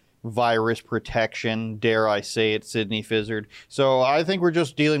 virus protection, dare I say it, Sydney Fizzard. So I think we're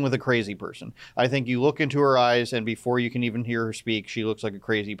just dealing with a crazy person. I think you look into her eyes, and before you can even hear her speak, she looks like a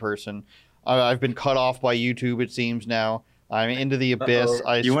crazy person. I've been cut off by YouTube, it seems now. I'm into the abyss.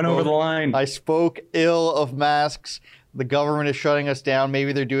 You went over the line. I spoke ill of masks. The government is shutting us down.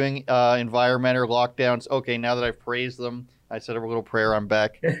 Maybe they're doing environmental lockdowns. Okay, now that I've praised them, I said a little prayer, I'm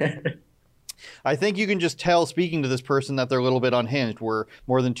back. I think you can just tell, speaking to this person, that they're a little bit unhinged. We're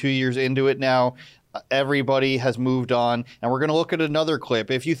more than 2 years into it now. Everybody has moved on, and we're going to look at another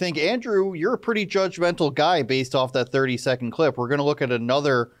clip. If you think, Andrew, you're a pretty judgmental guy based off that 30-second clip, we're going to look at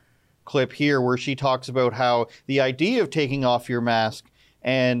another clip here where she talks about how the idea of taking off your mask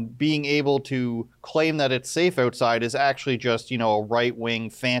and being able to claim that it's safe outside is actually just, a right-wing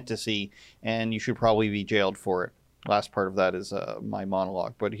fantasy, and you should probably be jailed for it. Last part of that is my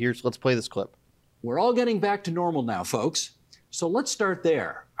monologue, but let's play this clip. We're all getting back to normal now, folks. So let's start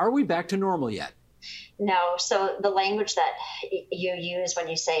there. Are we back to normal yet? No. So the language that you use when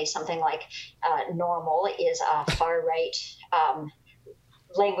you say something like normal is a far right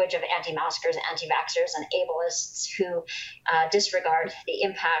language of anti-maskers, anti-vaxxers, and ableists who disregard the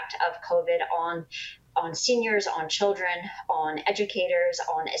impact of COVID on seniors, on children, on educators,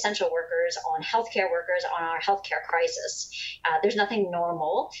 on essential workers, on healthcare workers, on our healthcare crisis. There's nothing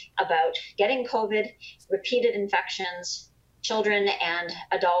normal about getting COVID, repeated infections, children and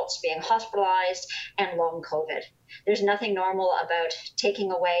adults being hospitalized, and long COVID. There's nothing normal about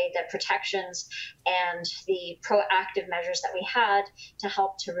taking away the protections and the proactive measures that we had to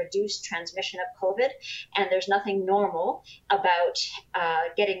help to reduce transmission of COVID. And there's nothing normal about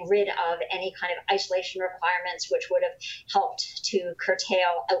getting rid of any kind of isolation requirements, which would have helped to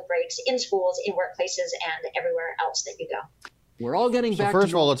curtail outbreaks in schools, in workplaces, and everywhere else that you go. We're all getting back. First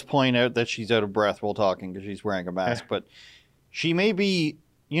of all, let's point out that she's out of breath while talking because she's wearing a mask, but she may be,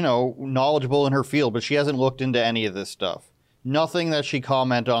 knowledgeable in her field, but she hasn't looked into any of this stuff. Nothing that she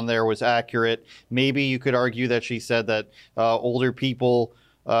commented on there was accurate. Maybe you could argue that she said that older people,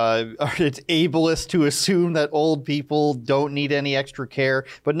 it's ableist to assume that old people don't need any extra care,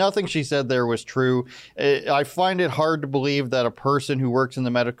 but nothing she said there was true. I find it hard to believe that a person who works in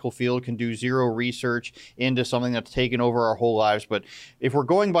the medical field can do zero research into something that's taken over our whole lives. But if we're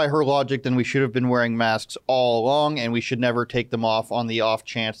going by her logic, then we should have been wearing masks all along, and we should never take them off on the off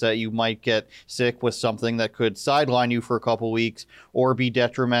chance that you might get sick with something that could sideline you for a couple weeks or be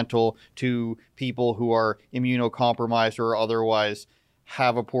detrimental to people who are immunocompromised or otherwise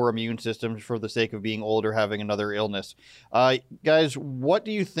have a poor immune system for the sake of being old or having another illness. Guys, what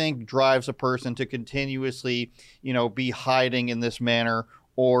do you think drives a person to continuously, be hiding in this manner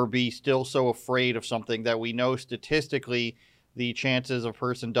or be still so afraid of something that we know statistically the chances of a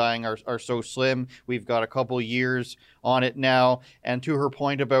person dying are so slim? We've got a couple years on it now. And to her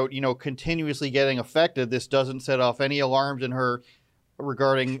point about, continuously getting affected, this doesn't set off any alarms in her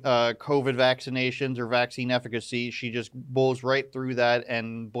regarding COVID vaccinations or vaccine efficacy. She just blows right through that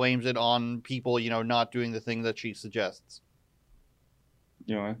and blames it on people, not doing the thing that she suggests.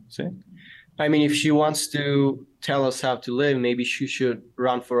 You want to say? I mean, if she wants to tell us how to live, maybe she should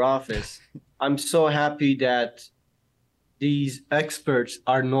run for office. I'm so happy that these experts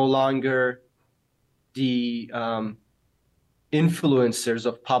are no longer the influencers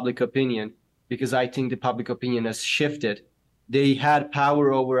of public opinion, because I think the public opinion has shifted. They had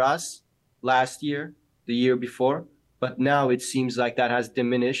power over us last year, the year before, but now it seems like that has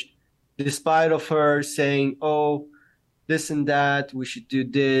diminished. Despite of her saying, oh, this and that, we should do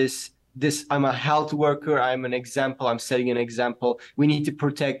this, I'm a health worker, I'm an example, I'm setting an example. We need to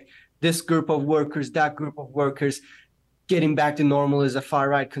protect this group of workers, that group of workers. Getting back to normal is a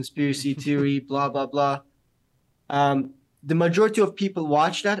far-right conspiracy theory, blah, blah, blah. The majority of people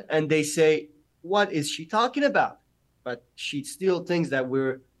watch that and they say, what is she talking about? But she still thinks that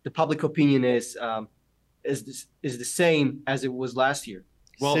the public opinion is the same as it was last year.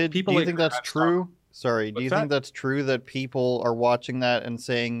 Well, Sid, do you think that's true? Sorry, do you think that's true that people are watching that and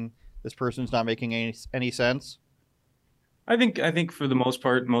saying this person's not making any sense? I think for the most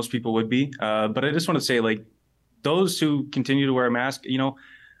part, most people would be. But I just want to say, those who continue to wear a mask,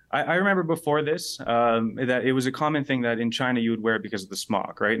 I remember before this that it was a common thing that in China you would wear it because of the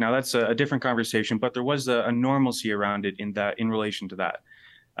smog, right? Now that's a different conversation, but there was a normalcy around it in relation to that.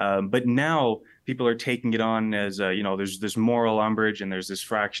 But now people are taking it on as, there's this moral umbrage and there's this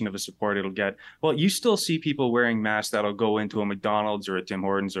fraction of a support it'll get. Well, you still see people wearing masks that'll go into a McDonald's or a Tim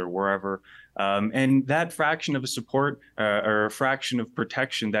Hortons or wherever. And that fraction of a support or a fraction of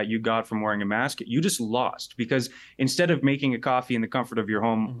protection that you got from wearing a mask, you just lost, because instead of making a coffee in the comfort of your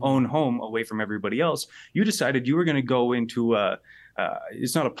own home away from everybody else, you decided you were going to go into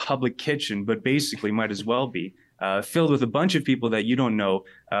it's not a public kitchen, but basically might as well be, filled with a bunch of people that you don't know.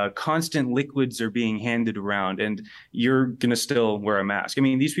 Constant liquids are being handed around, and you're going to still wear a mask. I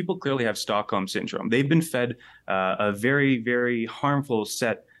mean, these people clearly have Stockholm syndrome. They've been fed a very, very harmful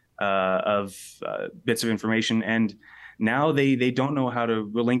set of bits of information, and now they don't know how to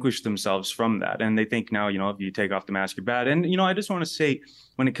relinquish themselves from that. And they think now, if you take off the mask, you're bad. And, I just want to say,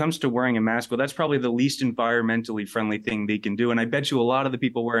 when it comes to wearing a mask, well, that's probably the least environmentally friendly thing they can do. And I bet you a lot of the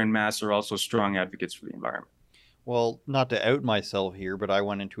people wearing masks are also strong advocates for the environment. Well, not to out myself here, but I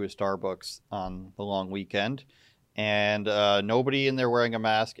went into a Starbucks on the long weekend, and nobody in there wearing a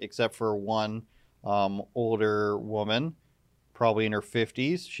mask except for one older woman, probably in her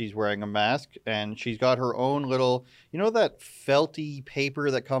 50s. She's wearing a mask, and she's got her own little, that felty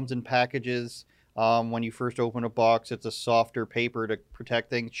paper that comes in packages when you first open a box. It's a softer paper to protect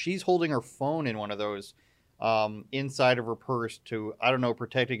things. She's holding her phone in one of those inside of her purse to,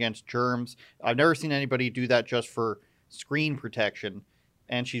 protect against germs. I've never seen anybody do that just for screen protection.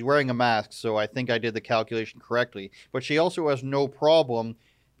 And she's wearing a mask, so I think I did the calculation correctly. But she also has no problem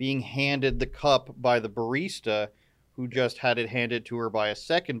being handed the cup by the barista, who just had it handed to her by a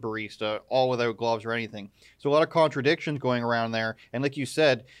second barista, all without gloves or anything. So a lot of contradictions going around there. And like you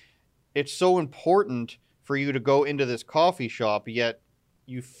said, it's so important for you to go into this coffee shop, yet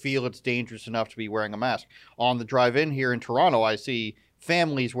you feel it's dangerous enough to be wearing a mask. On the drive-in here in Toronto, I see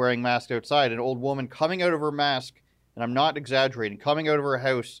families wearing masks outside. An old woman coming out of her mask, and I'm not exaggerating, coming out of her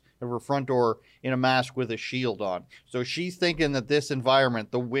house, of her front door, in a mask with a shield on. So she's thinking that this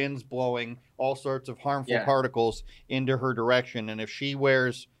environment, the wind's blowing all sorts of harmful particles into her direction, and if she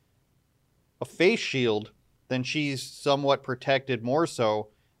wears a face shield, then she's somewhat protected more so,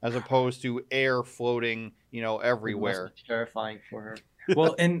 as opposed to air floating, everywhere. It must be terrifying for her.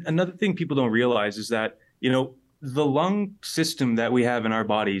 Well, and another thing people don't realize is that, the lung system that we have in our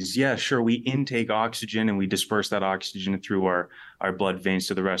bodies, sure, we intake oxygen and we disperse that oxygen through our blood veins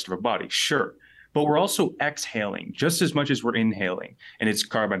to the rest of our body. Sure. But we're also exhaling just as much as we're inhaling. And it's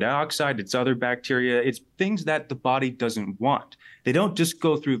carbon dioxide, it's other bacteria, it's things that the body doesn't want. They don't just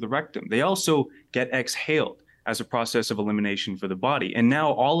go through the rectum. They also get exhaled as a process of elimination for the body. And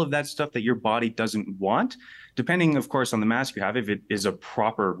now all of that stuff that your body doesn't want, depending, of course, on the mask you have, if it is a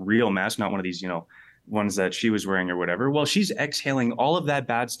proper, real mask, not one of these, ones that she was wearing or whatever, well, she's exhaling all of that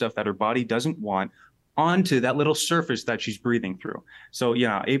bad stuff that her body doesn't want onto that little surface that she's breathing through. So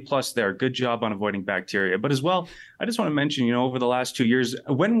A+ there. Good job on avoiding bacteria. But as well, I just want to mention, over the last 2 years,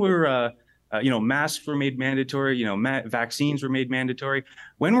 when we're, masks were made mandatory, vaccines were made mandatory.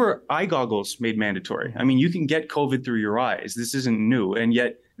 When were eye goggles made mandatory? I mean, you can get COVID through your eyes. This isn't new. And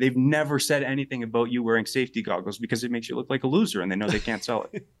yet they've never said anything about you wearing safety goggles because it makes you look like a loser and they know they can't sell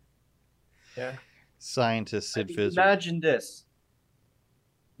it. Yeah. Scientist Sid Fizer. Imagine this.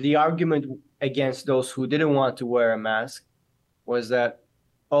 The argument against those who didn't want to wear a mask was that,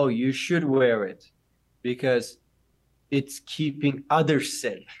 oh, you should wear it because it's keeping others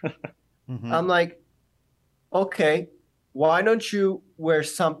safe. I'm like, okay, why don't you wear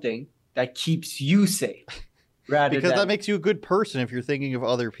something that keeps you safe? Because that makes you a good person if you're thinking of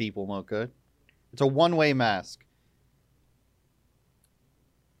other people, Mocha. It's a one-way mask.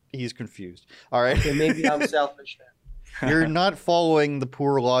 He's confused. All right. Okay, maybe I'm selfish then. You're not following the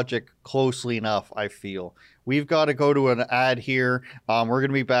poor logic closely enough, I feel. We've got to go to an ad here. We're going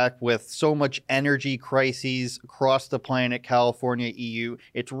to be back with so much energy crises across the planet, California, EU.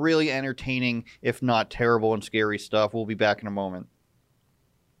 It's really entertaining, if not terrible and scary stuff. We'll be back in a moment.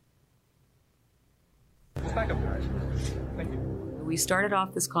 Thank you. We started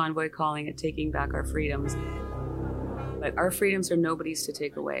off this convoy calling it Taking Back Our Freedoms. But our freedoms are nobody's to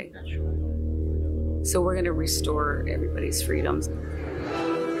take away. So we're going to restore everybody's freedoms.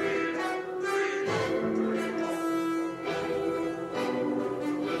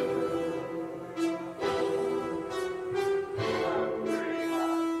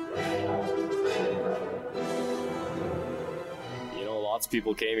 Lots of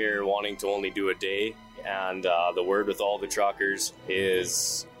people came here wanting to only do a day, and the word with all the truckers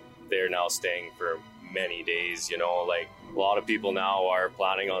is they're now staying for many days. Like a lot of people now are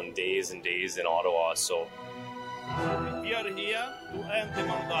planning on days and days in Ottawa, so We are here to end the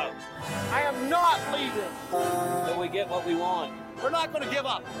mandat. I am not leaving till we get what we want. We're not going to give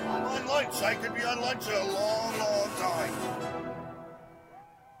up. I'm on lunch. I could be on lunch a long, long time.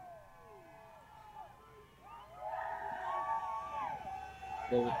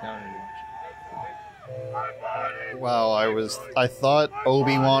 Go with down and Wow, I thought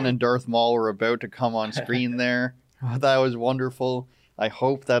Obi-Wan and Darth Maul were about to come on screen there. That was wonderful. I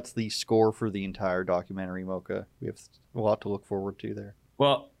hope that's the score for the entire documentary, Mocha. We have a lot to look forward to there.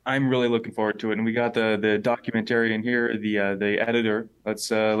 Well, I'm really looking forward to it, and we got the documentarian here, the editor. Let's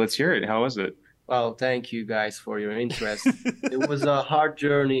hear it. How was it? Well, thank you guys for your interest. It was a hard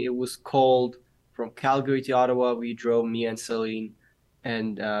journey. It was cold. From Calgary to Ottawa, we drove, me and Celine,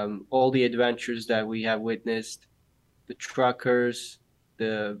 and all the adventures that we have witnessed, the truckers,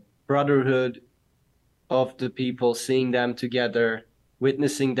 the brotherhood of the people, seeing them together,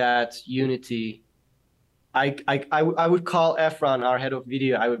 witnessing that unity. I would call Efron, our head of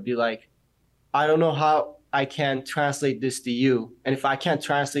video. I would be like, I don't know how I can translate this to you. And if I can't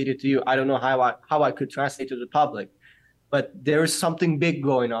translate it to you, I don't know how I could translate to the public. But there's something big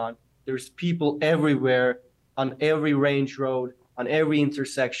going on. There's people everywhere, on every range road, on every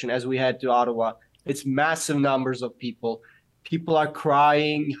intersection as we head to Ottawa. It's massive numbers of people. People are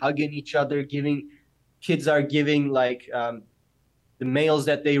crying, hugging each other, kids are giving like the mails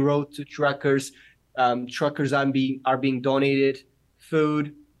that they wrote to truckers. Truckers are being donated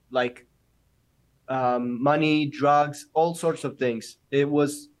food, like money, drugs, all sorts of things. It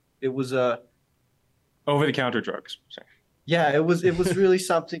was a over-the-counter drugs. Sorry. Yeah, it was really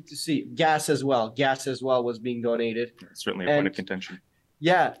something to see. Gas as well was being donated. That's certainly a point of contention.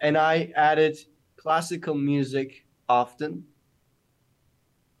 Yeah, and I added classical music often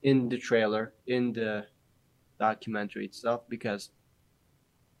in the trailer, in the documentary itself, because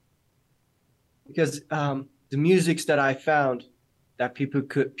the musics that I found that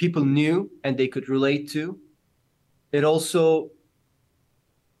people knew and they could relate to, it also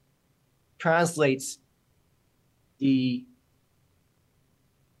translates the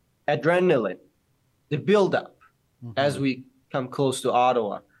adrenaline, the buildup as we come close to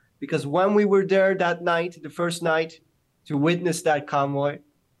Ottawa. Because when we were there that night, the first night, to witness that convoy,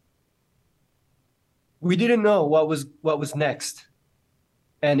 we didn't know what was next.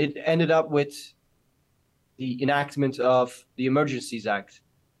 And it ended up with the enactment of the Emergencies Act.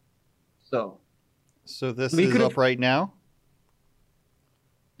 So this is up right now?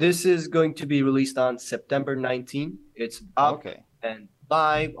 This is going to be released on September 19. It's up and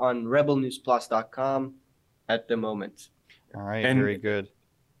live on rebelnewsplus.com at the moment. All right, and very good.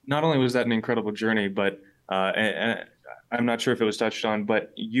 Not only was that an incredible journey, but and I'm not sure if it was touched on,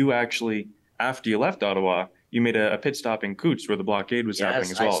 but you actually, after you left Ottawa, you made a pit stop in Coutts where the blockade was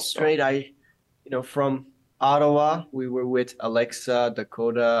happening as well. From Ottawa, we were with Alexa,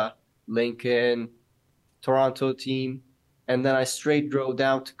 Dakota, Lincoln, Toronto team, and then I straight drove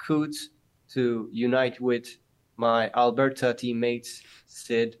down to Coutts to unite with my Alberta teammates,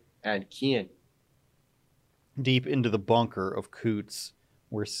 Sid and Kian. Deep into the bunker of Coutts,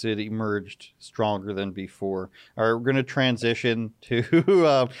 where Sid emerged stronger than before. All right, we're going to transition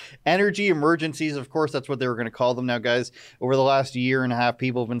to energy emergencies. Of course, that's what they were going to call them now, guys. Over the last year and a half,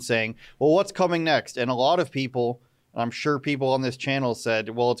 people have been saying, well, what's coming next? And a lot of people, I'm sure people on this channel said,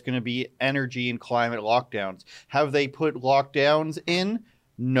 well, it's going to be energy and climate lockdowns. Have they put lockdowns in?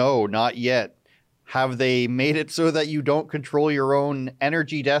 No, not yet. Have they made it so that you don't control your own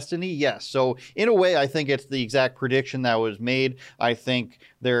energy destiny? Yes. So in a way, I think it's the exact prediction that was made. I think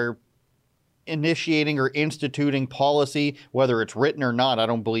they're initiating or instituting policy, whether it's written or not. I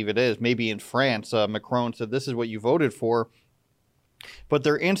don't believe it is. Maybe in France, Macron said, this is what you voted for. But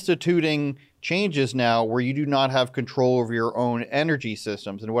they're instituting changes now where you do not have control over your own energy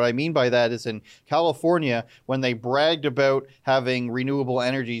systems. And what I mean by that is in California, when they bragged about having renewable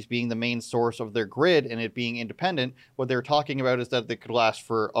energies being the main source of their grid and it being independent, what they're talking about is that they could last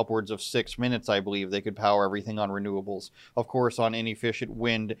for upwards of 6 minutes, I believe. They could power everything on renewables. Of course, on inefficient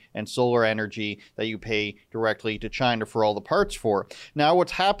wind and solar energy that you pay directly to China for all the parts for. Now,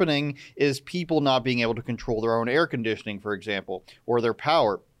 what's happening is people not being able to control their own air conditioning, for example, or their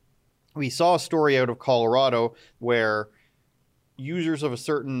power. We saw a story out of Colorado where users of a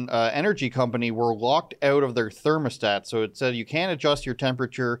certain energy company were locked out of their thermostat. So it said you can't adjust your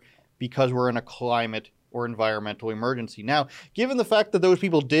temperature because we're in a climate or environmental emergency. Now, given the fact that those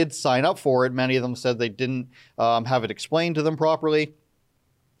people did sign up for it, many of them said they didn't have it explained to them properly.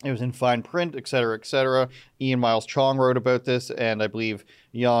 It was in fine print, et cetera, Ian Miles Chong wrote about this, and I believe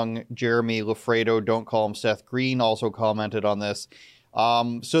young Jeremy Lafredo, don't call him Seth Green, also commented on this.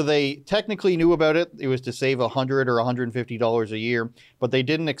 So they technically knew about it. It was to save $100 or $150 a year, but they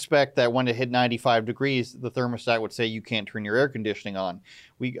didn't expect that when it hit 95 degrees, the thermostat would say you can't turn your air conditioning on.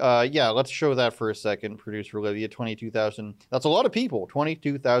 Let's show that for a second, producer Olivia. 22,000. That's a lot of people.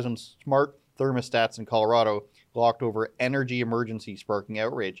 22,000 smart thermostats in Colorado locked over energy emergency, sparking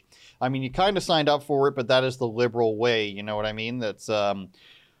outrage. I mean, you kind of signed up for it, but that is the liberal way. You know what I mean? That's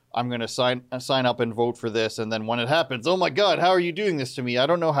I'm going to sign up and vote for this, and then when it happens, oh my God, how are you doing this to me? I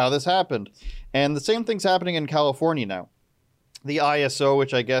don't know how this happened. And the same thing's happening in California now. The ISO,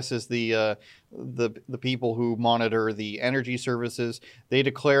 which I guess is the people who monitor the energy services, they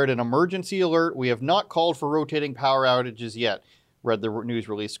declared an emergency alert. We have not called for rotating power outages yet. Read the news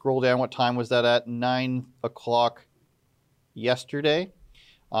release. Scroll down. What time was that at? 9 o'clock yesterday.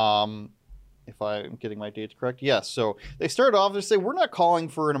 If I'm getting my dates correct. Yes. So they started off to say, we're not calling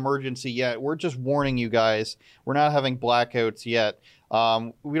for an emergency yet. We're just warning you guys. We're not having blackouts yet.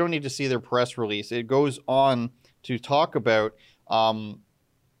 We don't need to see their press release. It goes on to talk about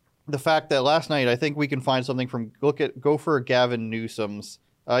the fact that last night, I think we can find something from, go for Gavin Newsom's.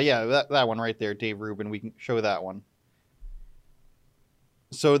 That one right there, Dave Rubin. We can show that one.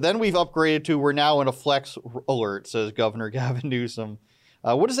 So then we've upgraded to, we're now in a flex alert, says Governor Gavin Newsom.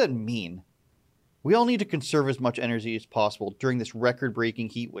 What does that mean? We all need to conserve as much energy as possible during this record-breaking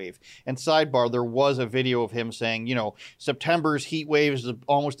heat wave. And sidebar, there was a video of him saying, September's heat wave is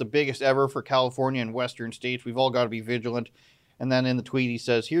almost the biggest ever for California and western states. We've all got to be vigilant. And then in the tweet, he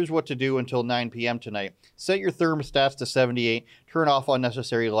says, here's what to do until 9 p.m. tonight. Set your thermostats to 78, turn off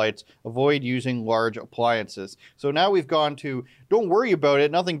unnecessary lights, avoid using large appliances. So now we've gone to, don't worry about it,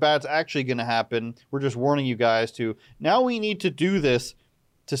 nothing bad's actually going to happen. We're just warning you guys to, now we need to do this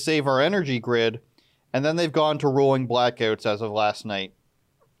to save our energy grid. And then they've gone to rolling blackouts as of last night.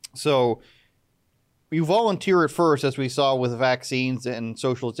 So you volunteer at first, as we saw with vaccines and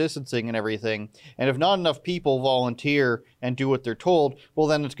social distancing and everything. And if not enough people volunteer and do what they're told, well,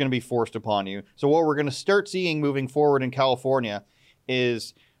 then it's going to be forced upon you. So what we're going to start seeing moving forward in California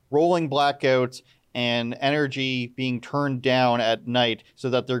is rolling blackouts and energy being turned down at night so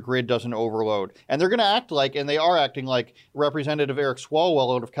that their grid doesn't overload. And they're going to act like, and they are acting like, Representative Eric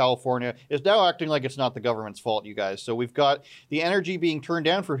Swalwell out of California is now acting like it's not the government's fault, you guys. So we've got the energy being turned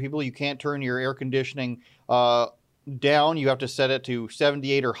down for people. You can't turn your air conditioning down. You have to set it to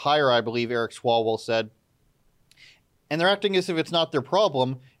 78 or higher, I believe Eric Swalwell said. And they're acting as if it's not their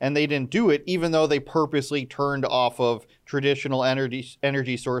problem, and they didn't do it, even though they purposely turned off of traditional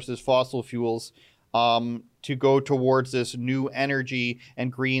energy sources, fossil fuels, to go towards this new energy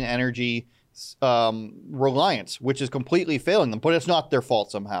and green energy reliance, which is completely failing them, but it's not their fault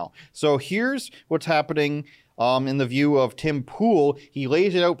somehow. So here's what's happening in the view of Tim Pool. He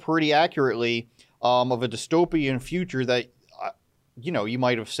lays it out pretty accurately of a dystopian future that, you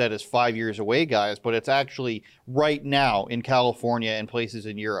might have said is 5 years away, guys, but it's actually right now in California and places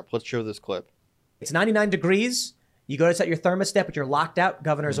in Europe. Let's show this clip. It's 99 degrees. You go to set your thermostat, but you're locked out.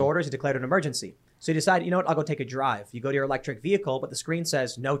 Governor's orders, he declared an emergency. So you decide, I'll go take a drive. You go to your electric vehicle, but the screen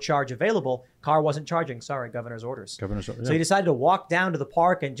says no charge available. Car wasn't charging. Sorry, governor's orders. So you decided to walk down to the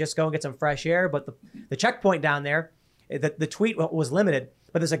park and just go and get some fresh air. But the checkpoint down there, the tweet was limited.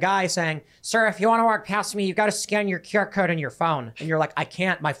 But there's a guy saying, sir, if you want to walk past me, you got to scan your QR code on your phone. And you're like, I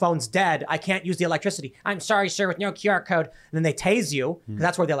can't. My phone's dead. I can't use the electricity. I'm sorry, sir, with no QR code. And then they tase you, because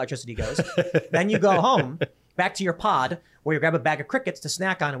that's where the electricity goes. Then you go home, back to your pod, where you grab a bag of crickets to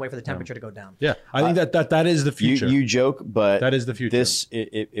snack on and wait for the temperature to go down. Yeah, I think that is the future. You joke, but that is the future.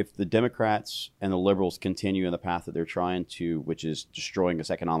 If the Democrats and the liberals continue in the path that they're trying to, which is destroying us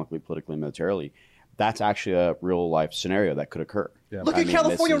economically, politically, militarily, that's actually a real life scenario that could occur. Yeah. Look at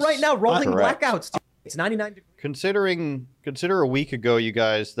California right now, rolling blackouts. It's 99 degrees. Consider a week ago, you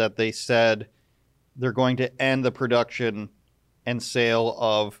guys, that they said they're going to end the production and sale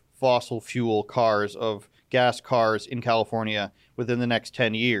of fossil fuel cars, of gas cars in California within the next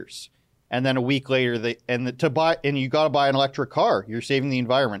 10 years. And then a week later, you got to buy an electric car. You're saving the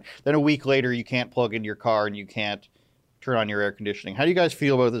environment. Then a week later, you can't plug in your car and you can't turn on your air conditioning. How do you guys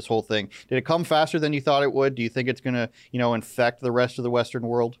feel about this whole thing? Did it come faster than you thought it would? Do you think it's going to, infect the rest of the Western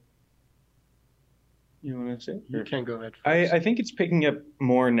world? You want to say? You can go ahead. I think it's picking up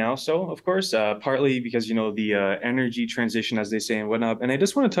more now. So, of course, partly because, the energy transition, as they say, and whatnot. And I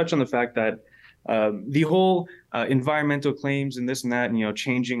just want to touch on the fact that the whole environmental claims and this and that, and,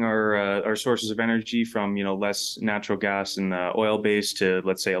 changing our sources of energy from, less natural gas and oil-based to,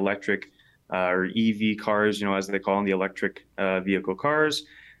 let's say, electric or EV cars, as they call them, the electric vehicle cars.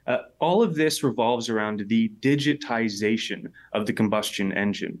 All of this revolves around the digitization of the combustion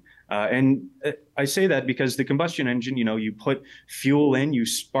engine. And I say that because the combustion engine, you put fuel in, you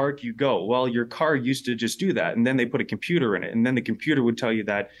spark, you go. Well, your car used to just do that. And then they put a computer in it. And then the computer would tell you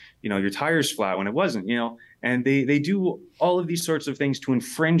that, your tire's flat when it wasn't, And they do all of these sorts of things to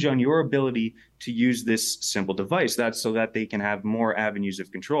infringe on your ability to use this simple device. That's so that they can have more avenues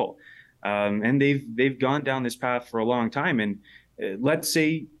of control. And they've gone down this path for a long time. And let's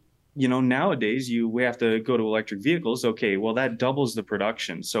say, nowadays we have to go to electric vehicles. Okay, well, that doubles the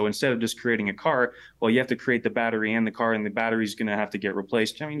production. So instead of just creating a car, well, you have to create the battery and the car, and the battery's going to have to get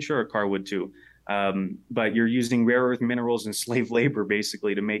replaced. I mean, sure, a car would too. But you're using rare earth minerals and slave labor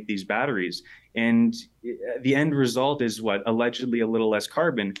basically to make these batteries. And the end result is what? Allegedly a little less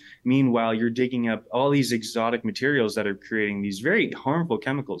carbon. Meanwhile, you're digging up all these exotic materials that are creating these very harmful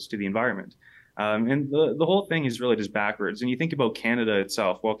chemicals to the environment. And the whole thing is really just backwards. And you think about Canada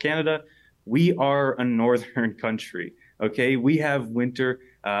itself. Well, Canada, we are a northern country. Okay, we have winter.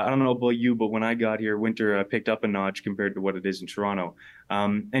 I don't know about you, but when I got here, winter picked up a notch compared to what it is in Toronto.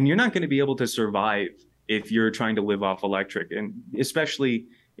 And you're not going to be able to survive if you're trying to live off electric, and especially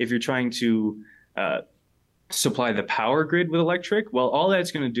if you're trying to supply the power grid with electric. Well, all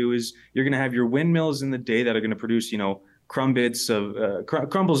that's going to do is you're going to have your windmills in the day that are going to produce,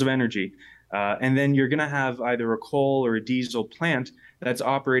 crumbles of energy. And then you're going to have either a coal or a diesel plant that's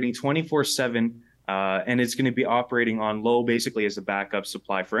operating 24/7. And it's going to be operating on low basically as a backup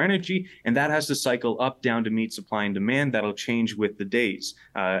supply for energy. And that has to cycle up, down to meet supply and demand. That'll change with the days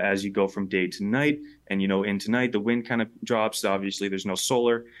as you go from day to night. And, into night, the wind kind of drops. Obviously, there's no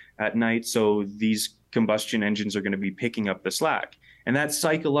solar at night. So these combustion engines are going to be picking up the slack. And that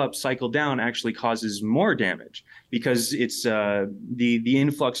cycle up, cycle down actually causes more damage because it's the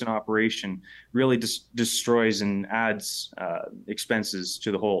influx in operation really destroys and adds expenses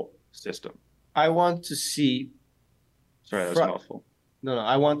to the whole system. I want to see. Sorry, that was a mouthful. No,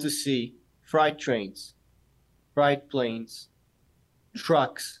 I want to see freight trains, freight planes,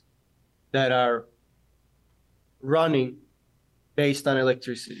 trucks that are running based on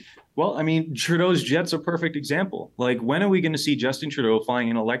electricity. Well, I mean, Trudeau's jet's a perfect example. Like, when are we going to see Justin Trudeau flying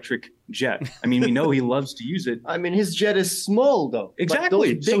an electric jet? I mean, we know he loves to use it. I mean, his jet is small, though.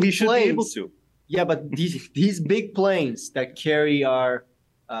 Exactly. So he should be able to. Yeah, but these big planes that carry our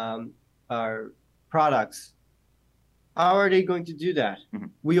products, how are they going to do that? Mm-hmm.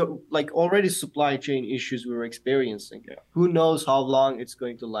 We are already supply chain issues we're experiencing. Yeah. Who knows how long it's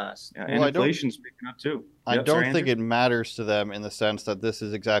going to last? Yeah, and inflation's picking up too. I don't think it matters to them in the sense that this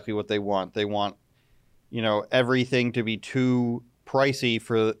is exactly what they want. They want, everything to be too pricey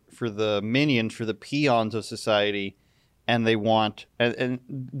for the minions, for the peons of society. And they want, and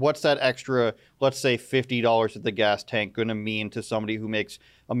what's that extra, let's say $50 at the gas tank going to mean to somebody who makes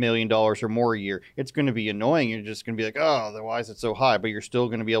 $1 million or more a year? It's going to be annoying. You're just going to be like, oh, then why is it so high? But you're still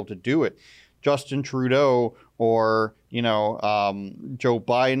going to be able to do it. Justin Trudeau or, Joe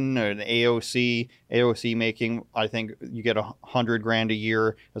Biden, an AOC making, I think you get $100,000 a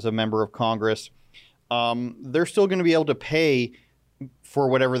year as a member of Congress. They're still going to be able to pay for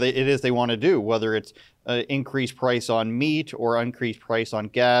whatever it is they want to do, whether it's increased price on meat or increased price on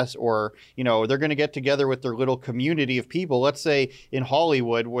gas, or, they're going to get together with their little community of people. Let's say in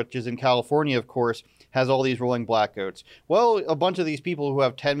Hollywood, which is in California, of course, has all these rolling blackouts. Well, a bunch of these people who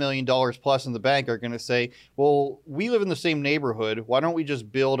have $10 million plus in the bank are going to say, well, we live in the same neighborhood. Why don't we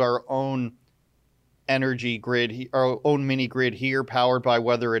just build our own energy grid, our own mini grid here, powered by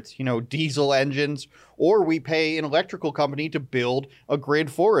whether it's, diesel engines, or we pay an electrical company to build a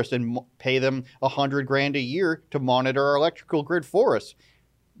grid for us and pay them $100,000 a year to monitor our electrical grid for us.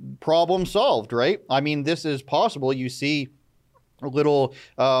 Problem solved, right? I mean, this is possible. You see little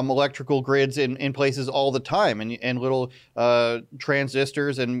electrical grids in places all the time, and little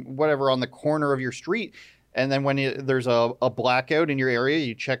transistors and whatever on the corner of your street. And then when there's a blackout in your area,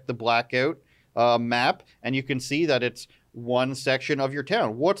 you check the blackout map, and you can see that it's one section of your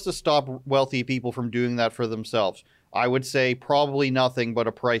town. What's to stop wealthy people from doing that for themselves? I would say probably nothing but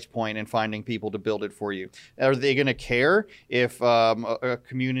a price point and finding people to build it for you. Are they going to care if a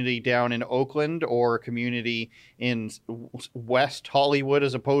community down in Oakland or a community in West Hollywood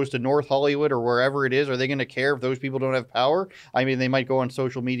as opposed to North Hollywood or wherever it is, are they going to care if those people don't have power? I mean, they might go on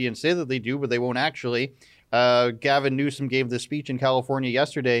social media and say that they do, but they won't actually. Gavin Newsom gave this speech in California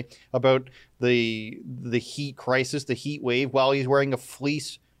yesterday about the heat crisis, the heat wave, while he's wearing a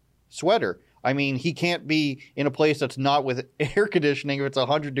fleece sweater. I mean, he can't be in a place that's not with air conditioning if it's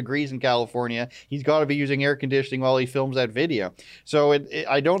 100 degrees in California. He's got to be using air conditioning while he films that video. So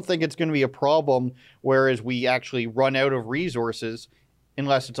I don't think it's going to be a problem, whereas we actually run out of resources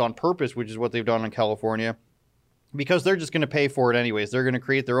unless it's on purpose, which is what they've done in California, because they're just going to pay for it anyways. They're going to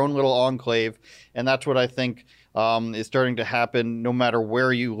create their own little enclave, and that's what I think is starting to happen no matter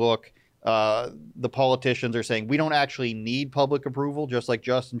where you look. The politicians are saying we don't actually need public approval, just like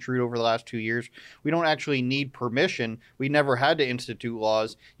Justin Trudeau over the last 2 years. We don't actually need permission. We never had to institute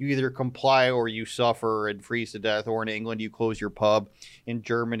laws. You either comply or you suffer and freeze to death, or in England, you close your pub. In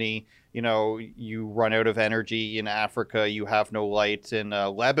Germany, you run out of energy. In Africa, you have no lights. In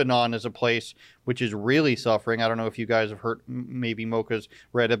Lebanon is a place which is really suffering. I don't know if you guys have heard, maybe Mocha's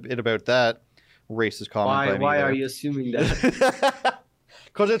read a bit about that. Racist comment. Why are you assuming that?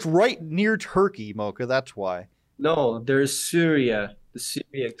 Because it's right near Turkey, Mocha. That's why. No, there's Syria.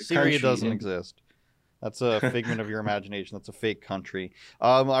 Syria doesn't exist. That's a figment of your imagination. That's a fake country.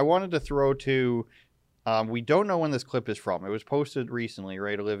 I wanted to throw to... we don't know when this clip is from. It was posted recently,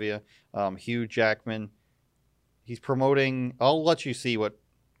 right, Olivia? Hugh Jackman. He's promoting... I'll let you see what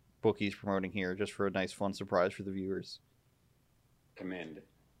book he's promoting here, just for a nice, fun surprise for the viewers. Commend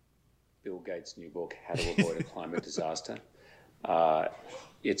Bill Gates' new book, How to Avoid a Climate Disaster.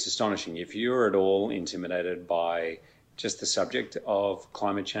 It's astonishing. If you're at all intimidated by just the subject of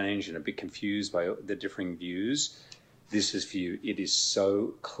climate change and a bit confused by the differing views, this is for you. It is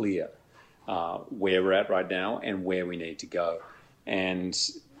so clear where we're at right now and where we need to go. And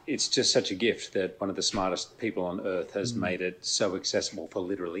it's just such a gift that one of the smartest people on earth has made it so accessible for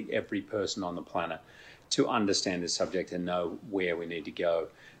literally every person on the planet to understand this subject and know where we need to go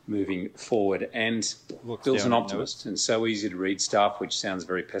moving forward. And Bill's an optimist and so easy to read stuff which sounds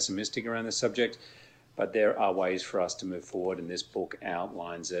very pessimistic around the subject, but there are ways for us to move forward, and this book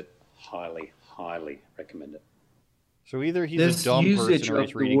outlines it. Highly, highly recommend it. So either he's a dumb person or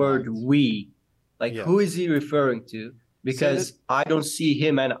he's reading the word minds. We, like who is he referring to? Because I don't see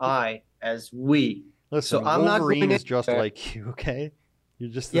him and I as we. Listen, so I'm Wolverine not is just like you, okay?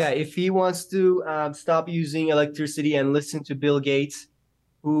 You're just if he wants to stop using electricity and listen to Bill Gates,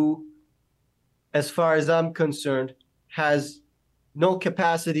 who, as far as I'm concerned, has no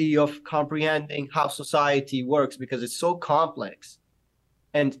capacity of comprehending how society works because it's so complex.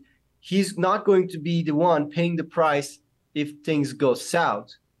 And he's not going to be the one paying the price if things go south.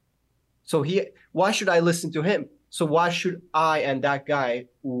 So why should I listen to him? So why should I and that guy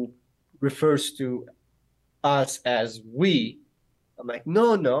who refers to us as we? I'm like,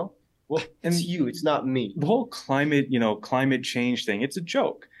 no. Well, it's you. It's not me. The whole climate change thing, it's a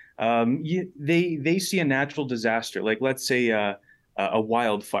joke. They see a natural disaster, like let's say a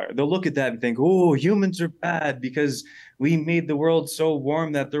wildfire. They'll look at that and think, oh, humans are bad because we made the world so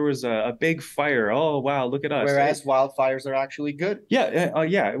warm that there was a big fire. Oh, wow, look at us. Whereas wildfires are actually good.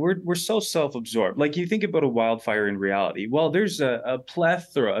 Yeah. We're so self-absorbed. Like you think about a wildfire in reality. Well, there's a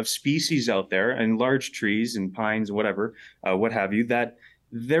plethora of species out there and large trees and pines and whatever, what have you, that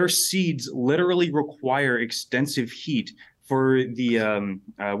their seeds literally require extensive heat for the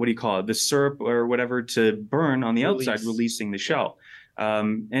the syrup or whatever to burn on the outside, releasing the shell.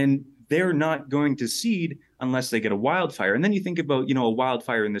 And they're not going to seed unless they get a wildfire. And then you think about, a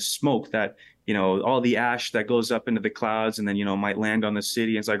wildfire and the smoke that, all the ash that goes up into the clouds and then, might land on the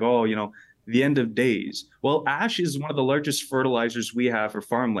city. It's like, the end of days. Well, ash is one of the largest fertilizers we have for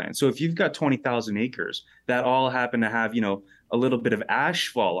farmland. So if you've got 20,000 acres that all happen to have, a little bit of ash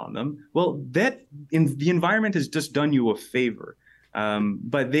fall on them, well, the environment has just done you a favor.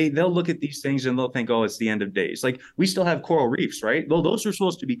 But they'll look at these things and they'll think, oh, it's the end of days. Like we still have coral reefs, right? Well, those are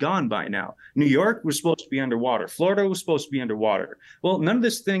supposed to be gone by now. New York was supposed to be underwater. Florida was supposed to be underwater. Well, none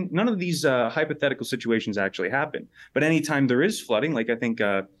of these hypothetical situations actually happen. But anytime there is flooding, like I think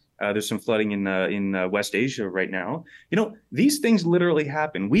there's some flooding in West Asia right now. These things literally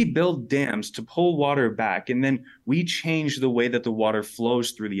happen. We build dams to pull water back, and then we change the way that the water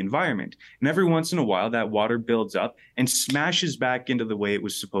flows through the environment. And every once in a while, that water builds up and smashes back into the way it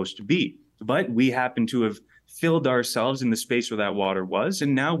was supposed to be. But we happen to have filled ourselves in the space where that water was,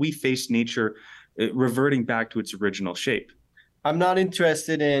 and now we face nature reverting back to its original shape. I'm not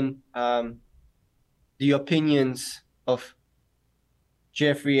interested in the opinions of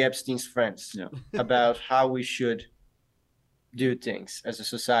Jeffrey Epstein's friends about how we should do things as a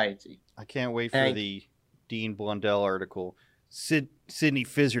society. I can't wait for the Dean Blundell article. Sidney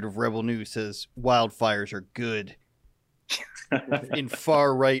Fizzard of Rebel News says wildfires are good. In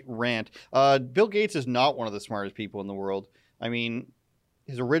far right rant. Bill Gates is not one of the smartest people in the world. I mean,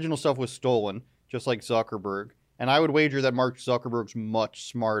 his original stuff was stolen, just like Zuckerberg. And I would wager that Mark Zuckerberg's much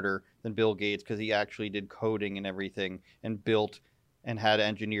smarter than Bill Gates because he actually did coding and everything and built and had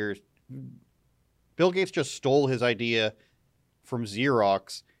engineers. Bill Gates just stole his idea from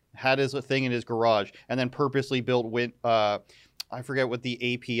Xerox, had his thing in his garage, and then purposely built I forget what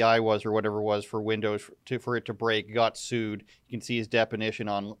the API was or whatever it was for Windows for it to break, got sued. You can see his deposition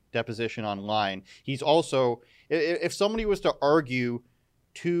online. He's also, if somebody was to argue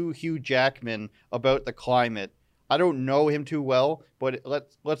to Hugh Jackman about the climate, I don't know him too well, but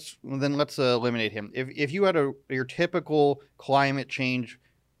let's eliminate him. If you had your typical climate change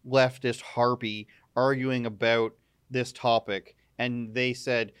leftist harpy arguing about this topic, and they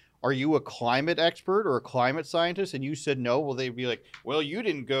said, "Are you a climate expert or a climate scientist?" and you said no, well, they'd be like, "Well, you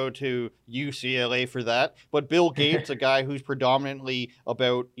didn't go to UCLA for that." But Bill Gates, a guy who's predominantly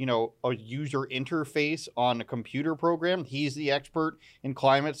about, a user interface on a computer program, he's the expert in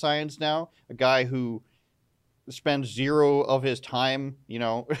climate science now. A guy who spends zero of his time,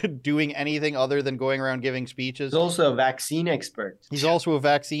 doing anything other than going around giving speeches. He's also a vaccine expert. He's also a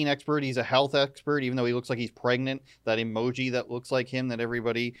vaccine expert. He's a health expert, even though he looks like he's pregnant. That emoji that looks like him that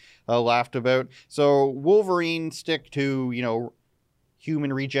everybody laughed about. So Wolverine stick to,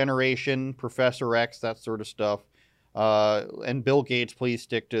 human regeneration, Professor X, that sort of stuff. And Bill Gates, please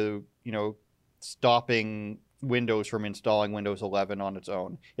stick to, stopping Windows from installing Windows 11 on its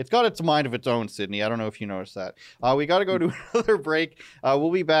own. It's got its mind of its own, Sydney. I don't know if you noticed that. We got to go to another break. We'll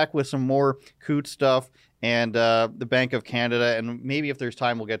be back with some more Coot stuff and the Bank of Canada, and maybe if there's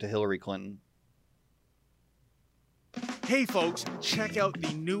time, we'll get to Hillary Clinton. Hey folks, check out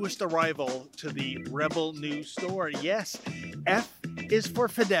the newest arrival to the Rebel News store. Yes, F is for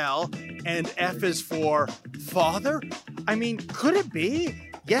Fidel and F is for father. I mean, could it be?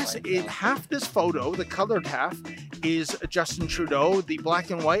 Yes, half this photo, the colored half, is Justin Trudeau. The black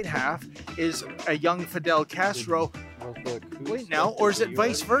and white half is a young Fidel Castro. Wait now, or is it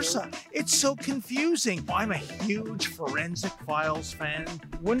vice versa? It's so confusing. I'm a huge Forensic Files fan.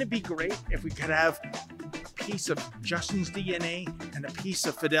 Wouldn't it be great if we could have a piece of Justin's DNA and a piece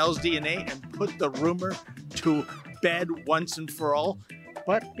of Fidel's DNA and put the rumor to bed once and for all?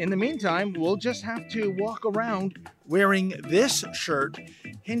 But in the meantime, we'll just have to walk around wearing this shirt,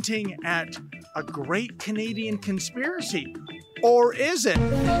 hinting at a great Canadian conspiracy. Or is it?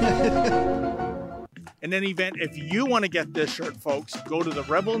 In any event, if you want to get this shirt, folks, go to the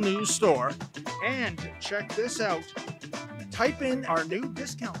Rebel News store and check this out. Type in our new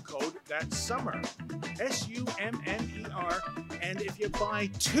discount code, that's SUMMER, SUMMER, and if you buy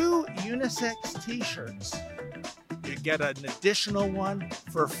 2 unisex t-shirts, you get an additional one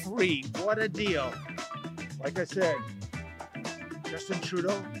for free. What a deal. Like I said, Justin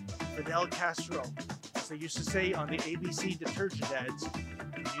Trudeau, Fidel Castro. As they used to say on the ABC detergent ads,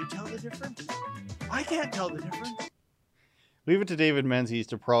 can you tell the difference? I can't tell the difference. Leave it to David Menzies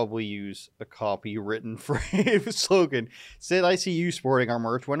to probably use a copywritten slogan. Sid, I see you sporting our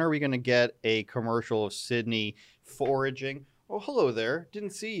merch. When are we going to get a commercial of Sydney foraging? Oh, hello there.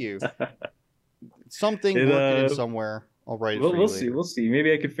 Didn't see you. Something working in somewhere. I'll write it for you later. We'll see.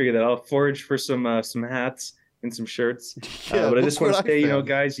 Maybe I could figure that out. I'll forage for some hats and some shirts. But I just want to say,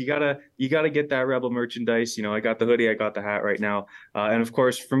 guys, you gotta get that Rebel merchandise. I got the hoodie, I got the hat right now, and of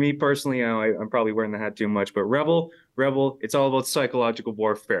course, for me personally, I'm probably wearing the hat too much. But Rebel, it's all about psychological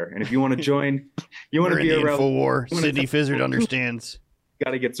warfare. And if you want to join, you want to be a Rebel. Infowar. Sydney Fizzard understands.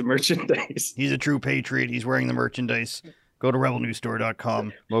 Got to get some merchandise. He's a true patriot. He's wearing the merchandise. Go to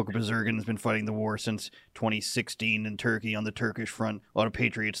rebelnewsstore.com. Mocha Bazirgan has been fighting the war since 2016 in Turkey on the Turkish front. A lot of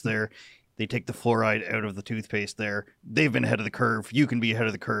patriots there. They take the fluoride out of the toothpaste there. They've been ahead of the curve. You can be ahead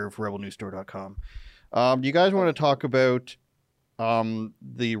of the curve. rebelnewsstore.com. Do you guys want to talk about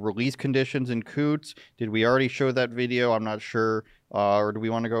the release conditions in Coots? Did we already show that video? I'm not sure. Or do we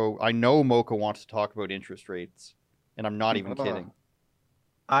want to go? I know Mocha wants to talk about interest rates, and I'm not even kidding.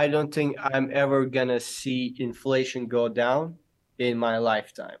 I don't think I'm ever going to see inflation go down in my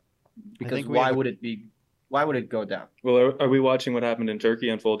lifetime. Because why would it go down? Well, are we watching what happened in Turkey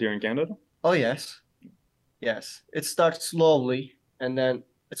unfold here in Canada? Oh, yes. Yes. It starts slowly, and then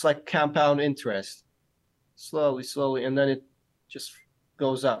it's like compound interest. Slowly, and then it just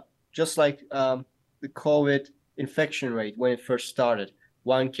goes up. Just like the COVID infection rate when it first started.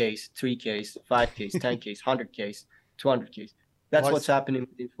 1 case, 3 case, 5 case, 10 case, 100 case, 200 case. That's what's happening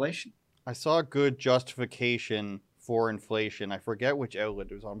with inflation. I saw a good justification for inflation. I forget which outlet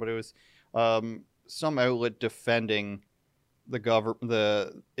it was on, but it was some outlet defending the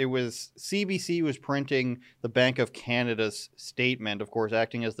government. It was CBC was printing the Bank of Canada's statement, of course,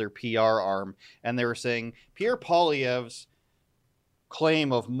 acting as their PR arm, and they were saying Pierre Poilievre's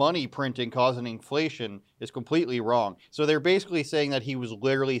claim of money printing causing inflation is completely wrong. So they're basically saying that he was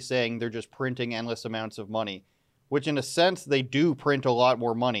literally saying they're just printing endless amounts of money, which in a sense they do print a lot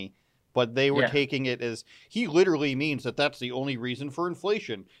more money, but they were taking it as he literally means that that's the only reason for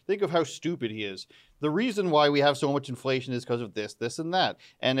inflation. Think of how stupid he is. the reason why we have so much inflation is because of this, this, and that.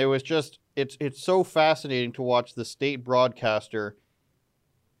 And it was just, it's so fascinating to watch the state broadcaster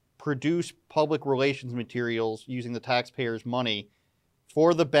produce public relations materials using the taxpayers' money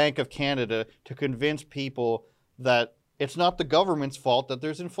for the Bank of Canada to convince people that it's not the government's fault that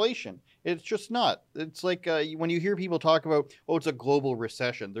there's inflation. It's just not. It's like when you hear people talk about, oh, it's a global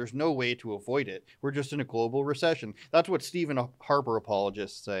recession. There's no way to avoid it. We're just in a global recession. That's what Stephen Harper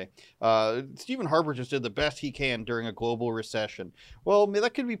apologists say. Stephen Harper just did the best he can during a global recession. Well,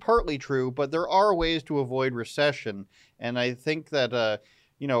 that could be partly true, but there are ways to avoid recession. And I think that,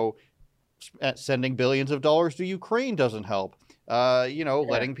 sending billions of dollars to Ukraine doesn't help.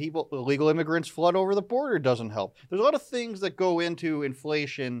 Letting illegal immigrants flood over the border doesn't help. There's a lot of things that go into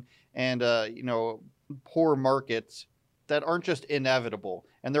inflation and, poor markets that aren't just inevitable.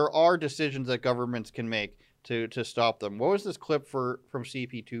 And there are decisions that governments can make to stop them. What was this clip from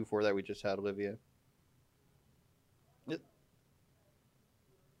CP24 that we just had, Olivia?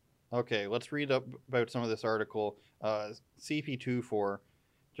 Okay, let's read up about some of this article. CP24.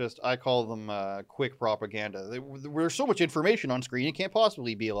 I call them quick propaganda. There's so much information on screen, it can't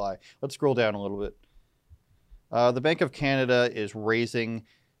possibly be a lie. Let's scroll down a little bit. The Bank of Canada is raising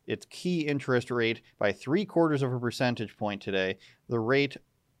its key interest rate by 0.75 of a percentage point today. The rate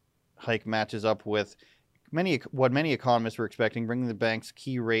hike matches up with what many economists were expecting, bringing the bank's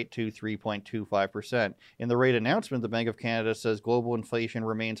key rate to 3.25%. In the rate announcement, the Bank of Canada says global inflation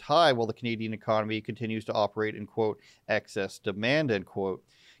remains high while the Canadian economy continues to operate in, quote, excess demand, end quote.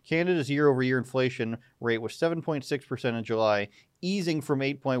 Canada's year-over-year inflation rate was 7.6% in July, easing from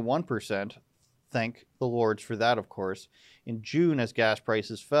 8.1%. Thank the Lords for that, of course, in June as gas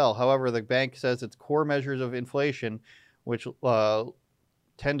prices fell. However, the bank says its core measures of inflation, which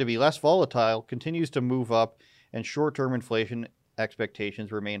tend to be less volatile, continues to move up, and short-term inflation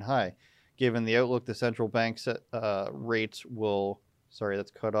expectations remain high. Given the outlook, the central bank's rates will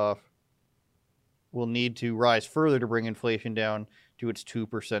need to rise further to bring inflation down to its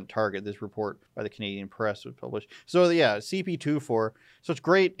 2% target. This report by the Canadian Press was published. So yeah, CP24, such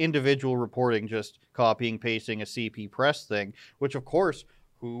great individual reporting, just copying, pasting a CP Press thing, which of course,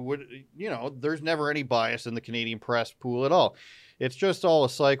 who would, there's never any bias in the Canadian press pool at all. It's just all a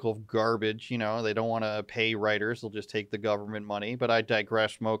cycle of garbage. They don't want to pay writers. They'll just take the government money. But I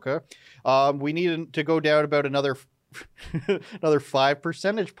digress, Mocha. We need to go down about another 5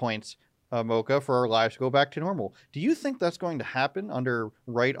 percentage points, Mocha, for our lives to go back to normal. Do you think that's going to happen under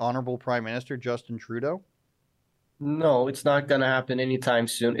Right Honorable Prime Minister Justin Trudeau? No, it's not going to happen anytime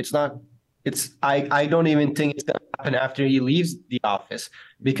soon. I don't even think it's going to happen after he leaves the office,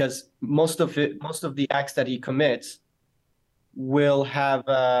 because most of the acts that he commits will have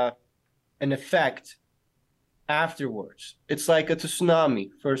an effect afterwards. It's like a tsunami.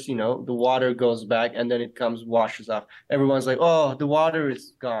 First, the water goes back and then it washes off. Everyone's like, oh, the water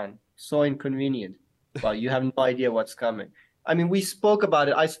is gone. So inconvenient. Well, you have no idea what's coming. I mean, we spoke about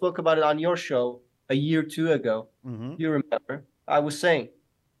it. I spoke about it on your show a year or two ago. Mm-hmm. You remember? I was saying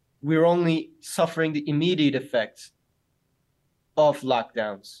we're only suffering the immediate effects of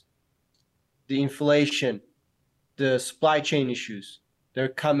lockdowns, the inflation, the supply chain issues. They're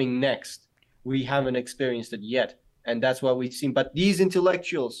coming next. We haven't experienced it yet. And that's what we've seen. But these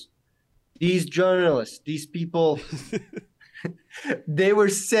intellectuals, these journalists, these people, they were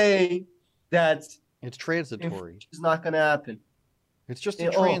saying that it's transitory. It's not going to happen. It's just a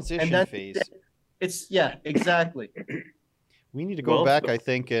transition phase. Exactly. We need to go back, I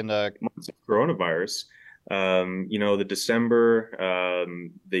think, in months of coronavirus. The December,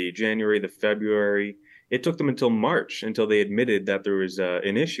 the January, the February. It took them until March until they admitted that there was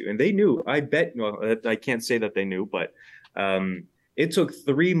an issue, and they knew. I bet. Well, I can't say that they knew, but it took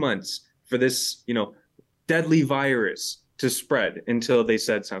 3 months for this, deadly virus to spread until they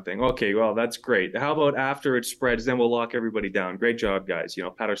said something. Okay, well, that's great. How about after it spreads, then we'll lock everybody down? Great job, guys.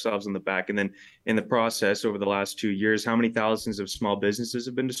 Pat ourselves on the back. And then in the process, over the last 2 years, how many thousands of small businesses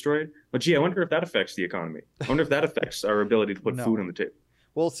have been destroyed? Well, gee, I wonder if that affects the economy. I wonder if that affects our ability to put food on the table.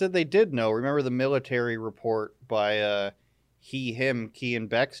 Well, Sid, they did know. Remember the military report by Kean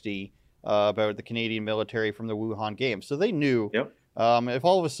Bexte about the Canadian military from the Wuhan Games. So they knew. Yep. If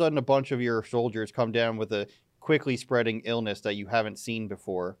all of a sudden a bunch of your soldiers come down with a quickly spreading illness that you haven't seen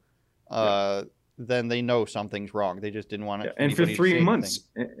before, then they know something's wrong. They just didn't want it. And for 3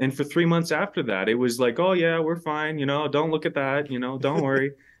 months, after that, it was like, oh yeah, we're fine. Don't look at that. Don't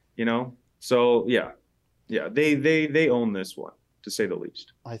worry. So yeah, they own this one, to say the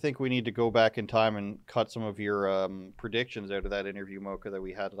least. I think we need to go back in time and cut some of your predictions out of that interview, Mocha, that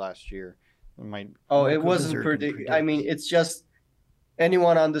we had last year. It wasn't predict. I mean, it's just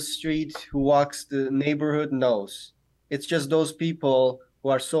anyone on the street who walks the neighborhood knows. It's just those people who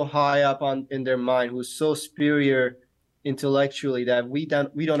are so high up in their mind, who's so superior intellectually that we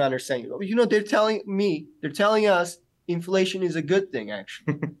don't understand. You know, they're telling us inflation is a good thing,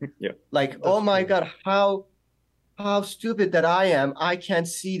 actually. Yeah. Like, oh my God, how stupid that I am. I can't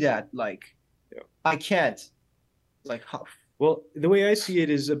see that. Like, I can't. Like, how? Well, the way I see it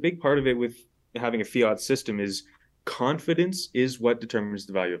is a big part of it with having a fiat system is confidence is what determines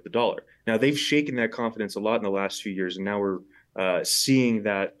the value of the dollar. Now, they've shaken that confidence a lot in the last few years, and now we're seeing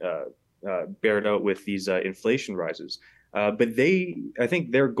that bared out with these inflation rises. But I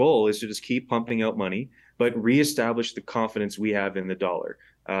think their goal is to just keep pumping out money, but reestablish the confidence we have in the dollar.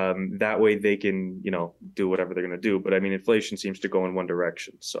 That way they can, do whatever they're going to do. But I mean, inflation seems to go in one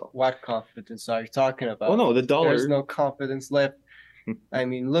direction. So what confidence are you talking about? Well, no, the dollar. There's no confidence left. I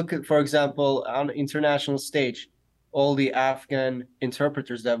mean, look at, for example, on the international stage, all the Afghan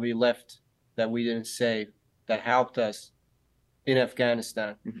interpreters that we left, that we didn't save, that helped us in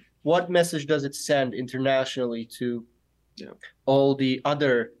Afghanistan. Mm-hmm. What message does it send internationally to all the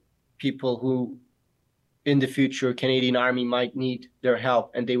other people who in the future Canadian Army might need their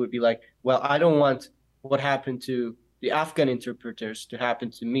help, and they would be like, well, I don't want what happened to the Afghan interpreters to happen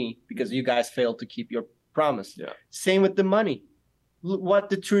to me because you guys failed to keep your promise. Yeah. Same with the money. What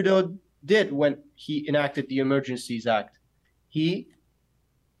did Trudeau did when he enacted the Emergencies Act? He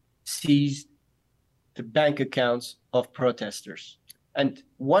seized the bank accounts of protesters. And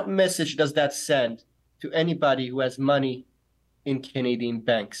what message does that send to anybody who has money in Canadian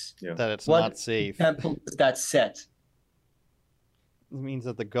banks? Yeah. That it's not safe. What example does that set? It means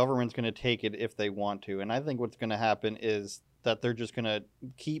that the government's going to take it if they want to. And I think what's going to happen is that they're just going to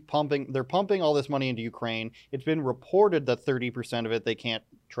keep pumping. They're pumping all this money into Ukraine. It's been reported that 30% of it they can't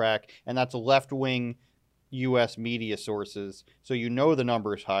track, and that's left-wing U.S. media sources. So the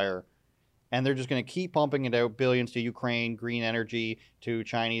number is higher. And they're just going to keep pumping it out, billions to Ukraine, green energy, to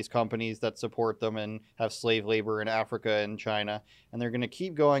Chinese companies that support them and have slave labor in Africa and China. And they're going to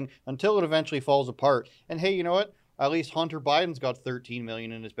keep going until it eventually falls apart. And hey, you know what? At least Hunter Biden's got $13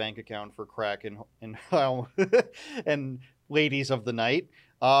 million in his bank account for crack and and ladies of the night.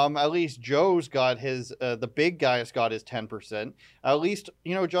 At least Joe's got his, the big guy's got his 10%. At least,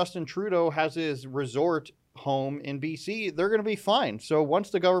 Justin Trudeau has his resort home in BC. They're going to be fine. So once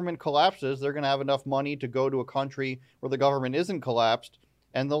the government collapses, they're going to have enough money to go to a country where the government isn't collapsed,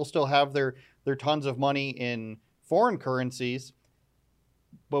 and they'll still have their tons of money in foreign currencies.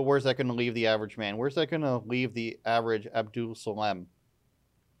 But where's that going to leave the average man? Where's that going to leave the average Abdul Salem?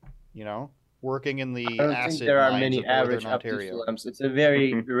 Working in the I don't acid think there are mines many of average Northern Abdul Ontario. Salems. It's a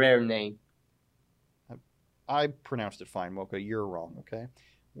very rare name. I pronounced it fine, Mocha. You're wrong, okay?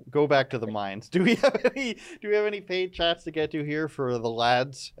 Go back to the mines. Do we have any paid chats to get to here for the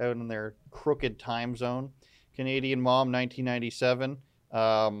lads out in their crooked time zone? Canadian mom, 1997.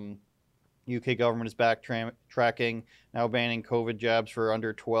 UK government is backtracking, now banning COVID jabs for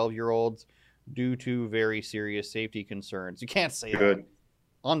under 12-year-olds due to very serious safety concerns. You can't say that.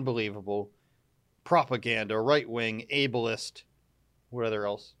 Unbelievable. Propaganda, right-wing, ableist. What other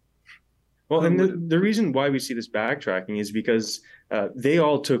else? Well, and the reason why we see this backtracking is because they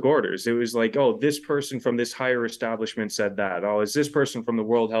all took orders. It was like, oh, this person from this higher establishment said that. Oh, is this person from the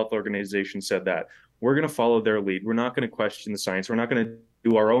World Health Organization said that? We're going to follow their lead. We're not going to question the science. We're not going to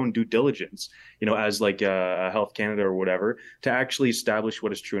do our own due diligence, as like Health Canada or whatever, to actually establish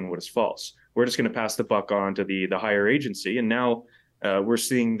what is true and what is false. We're just going to pass the buck on to the higher agency. And now we're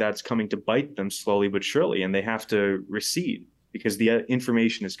seeing that's coming to bite them slowly but surely, and they have to recede because the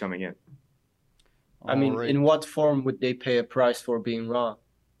information is coming in. I mean, in what form would they pay a price for being wrong?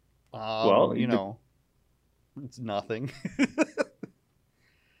 Well, it's nothing.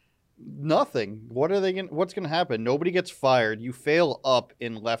 Nothing. What are they going? What's going to happen? Nobody gets fired. You fail up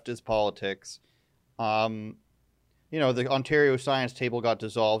in leftist politics. The Ontario Science Table got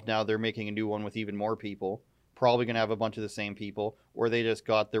dissolved. Now they're making a new one with even more people. Probably going to have a bunch of the same people, or they just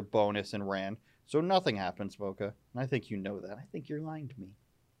got their bonus and ran. So nothing happens, Mocha. And I think you know that. I think you're lying to me.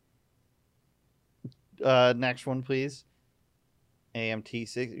 Next one, please.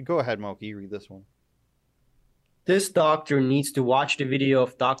 AMT6. Go ahead, Mocha. You read this one. This doctor needs to watch the video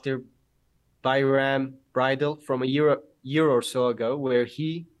of Dr. Bayram Bridal from a year or so ago, where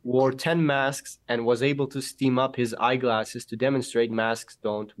he wore 10 masks and was able to steam up his eyeglasses to demonstrate masks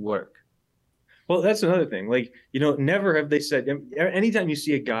don't work. Well, that's another thing. Like, never have they said, anytime you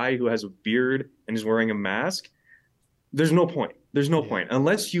see a guy who has a beard and is wearing a mask, there's no point. There's no point.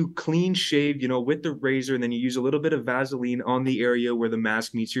 Unless you clean shave, with the razor, and then you use a little bit of Vaseline on the area where the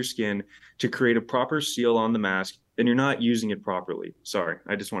mask meets your skin to create a proper seal on the mask, then you're not using it properly. Sorry,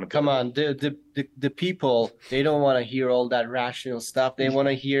 I just want to come on. The people, they don't want to hear all that rational stuff. They want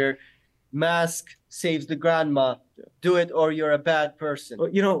to hear mask saves the grandma. Do it or you're a bad person.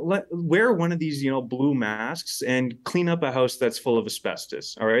 Well, wear one of these, blue masks and clean up a house that's full of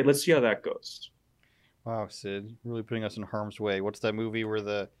asbestos. All right, let's see how that goes. Wow, Sid, really putting us in harm's way. What's that movie where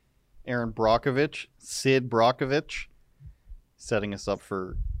the Aaron Brockovich, Sid Brockovich, setting us up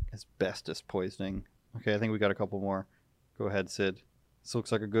for asbestos poisoning? Okay, I think we got a couple more. Go ahead, Sid. This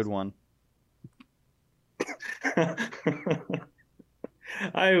looks like a good one.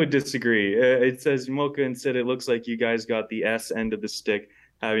 I would disagree. It says Mocha and Sid, it looks like you guys got the S end of the stick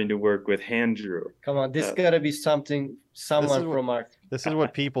having to work with Handrew. Come on, this gotta be someone from our... This is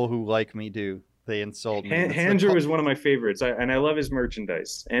what people who like me do. They insult me. Handrew is one of my favorites, and I love his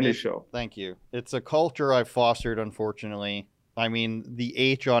merchandise and his show. Thank you. It's a culture I've fostered, unfortunately. I mean, the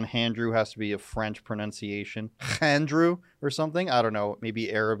H on Handrew has to be a French pronunciation. Handrew or something? I don't know.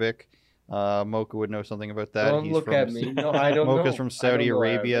 Maybe Arabic. Mocha would know something about that. Don't look at me. No, I don't know. Mocha's from Saudi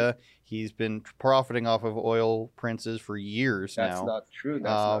Arabia. He's been profiting off of oil princes for years now. That's not true. That's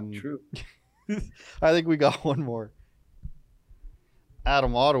not true. I think we got one more.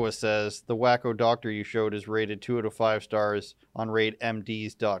 Adam Ottawa says, the wacko doctor you showed is rated 2 out of 5 stars on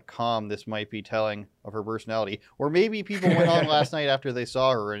ratemds.com. This might be telling of her personality. Or maybe people went on last night after they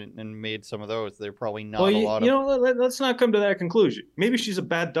saw her and made some of those. They're probably not a lot of... let's not come to that conclusion. Maybe she's a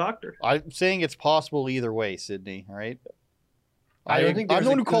bad doctor. I'm saying it's possible either way, Sydney, all right? I don't think there's I'm the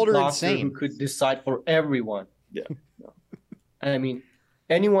one who called her insane. Who could decide for everyone. Yeah. No. I mean,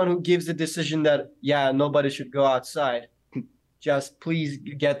 anyone who gives the decision that, nobody should go outside, just please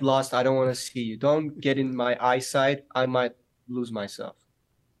get lost. I don't want to see you. Don't get in my eyesight. I might lose myself.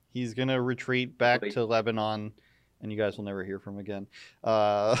 He's going to retreat back to Lebanon, and you guys will never hear from him again.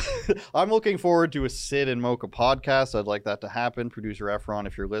 I'm looking forward to a Sid and Mocha podcast. I'd like that to happen. Producer Efron,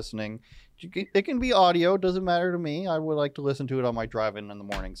 if you're listening. It can be audio. Doesn't matter to me. I would like to listen to it on my drive-in in the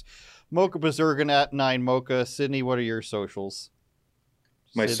mornings. Mocha Bazurgan at 9 Mocha. Sydney, what are your socials?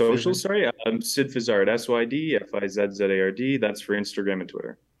 My socials, sorry? Sid Fizzard, SYD, FIZZARD. That's for Instagram and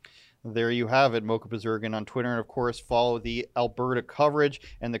Twitter. There you have it, Mocha Bazurgan on Twitter. And, of course, follow the Alberta coverage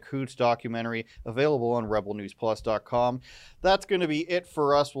and the Coots documentary available on rebelnewsplus.com. That's going to be it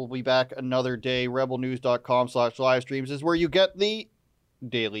for us. We'll be back another day. rebelnews.com/livestreams is where you get the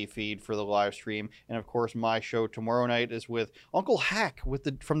daily feed for the live stream. And, of course, my show tomorrow night is with Uncle Hack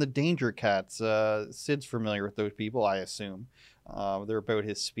from the Danger Cats. Sid's familiar with those people, I assume. They're about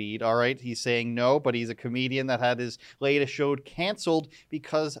his speed. All right, he's saying no, but he's a comedian that had his latest show canceled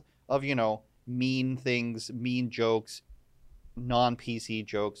because of, mean things, mean jokes, non-PC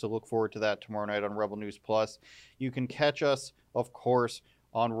jokes. So look forward to that tomorrow night on Rebel News Plus. You can catch us, of course,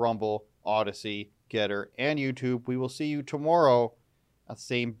 on Rumble, Odyssey, Getter, and YouTube. We will see you tomorrow at the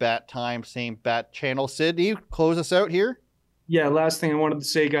same bat time, same bat channel. Sid, do you close us out here? Yeah, last thing I wanted to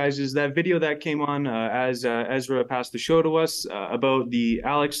say, guys, is that video that came on as Ezra passed the show to us about the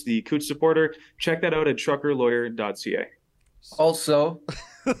Alex, the Coots supporter. Check that out at truckerlawyer.ca. Also,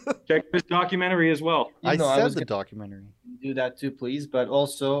 check this documentary as well. I said the documentary. Do that too, please. But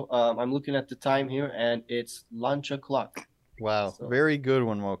also, I'm looking at the time here, and it's lunch o'clock. Wow, very good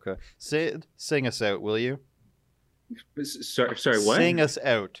one, Mocha. Sid, sing us out, will you? Sorry, what? Sing us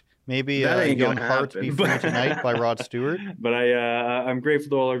out. Maybe Young Hearts Be Free Tonight by Rod Stewart. But I'm grateful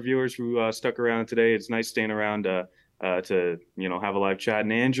to all our viewers who stuck around today. It's nice staying around to have a live chat.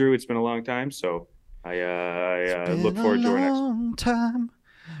 And Andrew, it's been a long time, so I look forward to our next one. Long time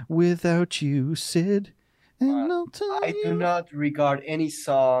without you, Sid. I do not regard any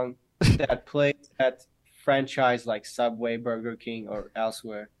song that plays at franchise like Subway, Burger King, or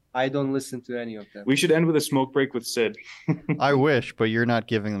elsewhere. I don't listen to any of them. We should end with a smoke break with Sid. I wish, but you're not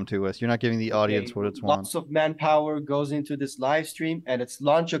giving them to us. You're not giving the audience what it's wants. Lots of manpower goes into this live stream, and it's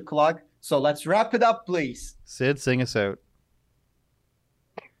lunch o'clock. So let's wrap it up, please. Sid, sing us out.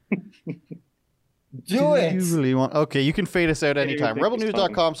 Do it. You really want? Okay, you can fade us out anytime.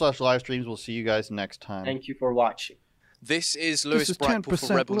 Rebelnews.com/livestreams. We'll see you guys next time. Thank you for watching. This is Lewis Brightpool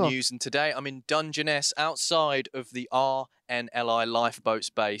for Rebel News, and today I'm in Dungeness outside of the RNLI lifeboats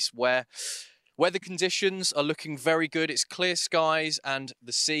base where weather conditions are looking very good. It's clear skies and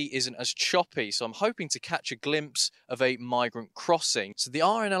the sea isn't as choppy, so I'm hoping to catch a glimpse of a migrant crossing. So the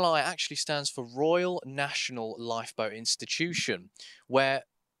RNLI actually stands for Royal National Lifeboat Institution, where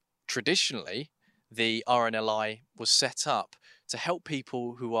traditionally the RNLI was set up to help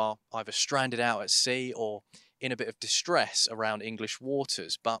people who are either stranded out at sea or in a bit of distress around English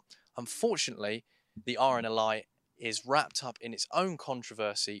waters. But unfortunately, the RNLI is wrapped up in its own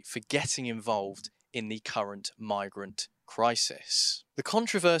controversy for getting involved in the current migrant crisis. The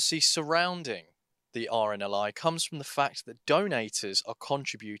controversy surrounding the RNLI comes from the fact that donators are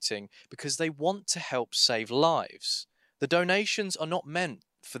contributing because they want to help save lives. The donations are not meant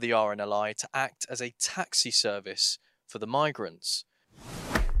for the RNLI to act as a taxi service for the migrants.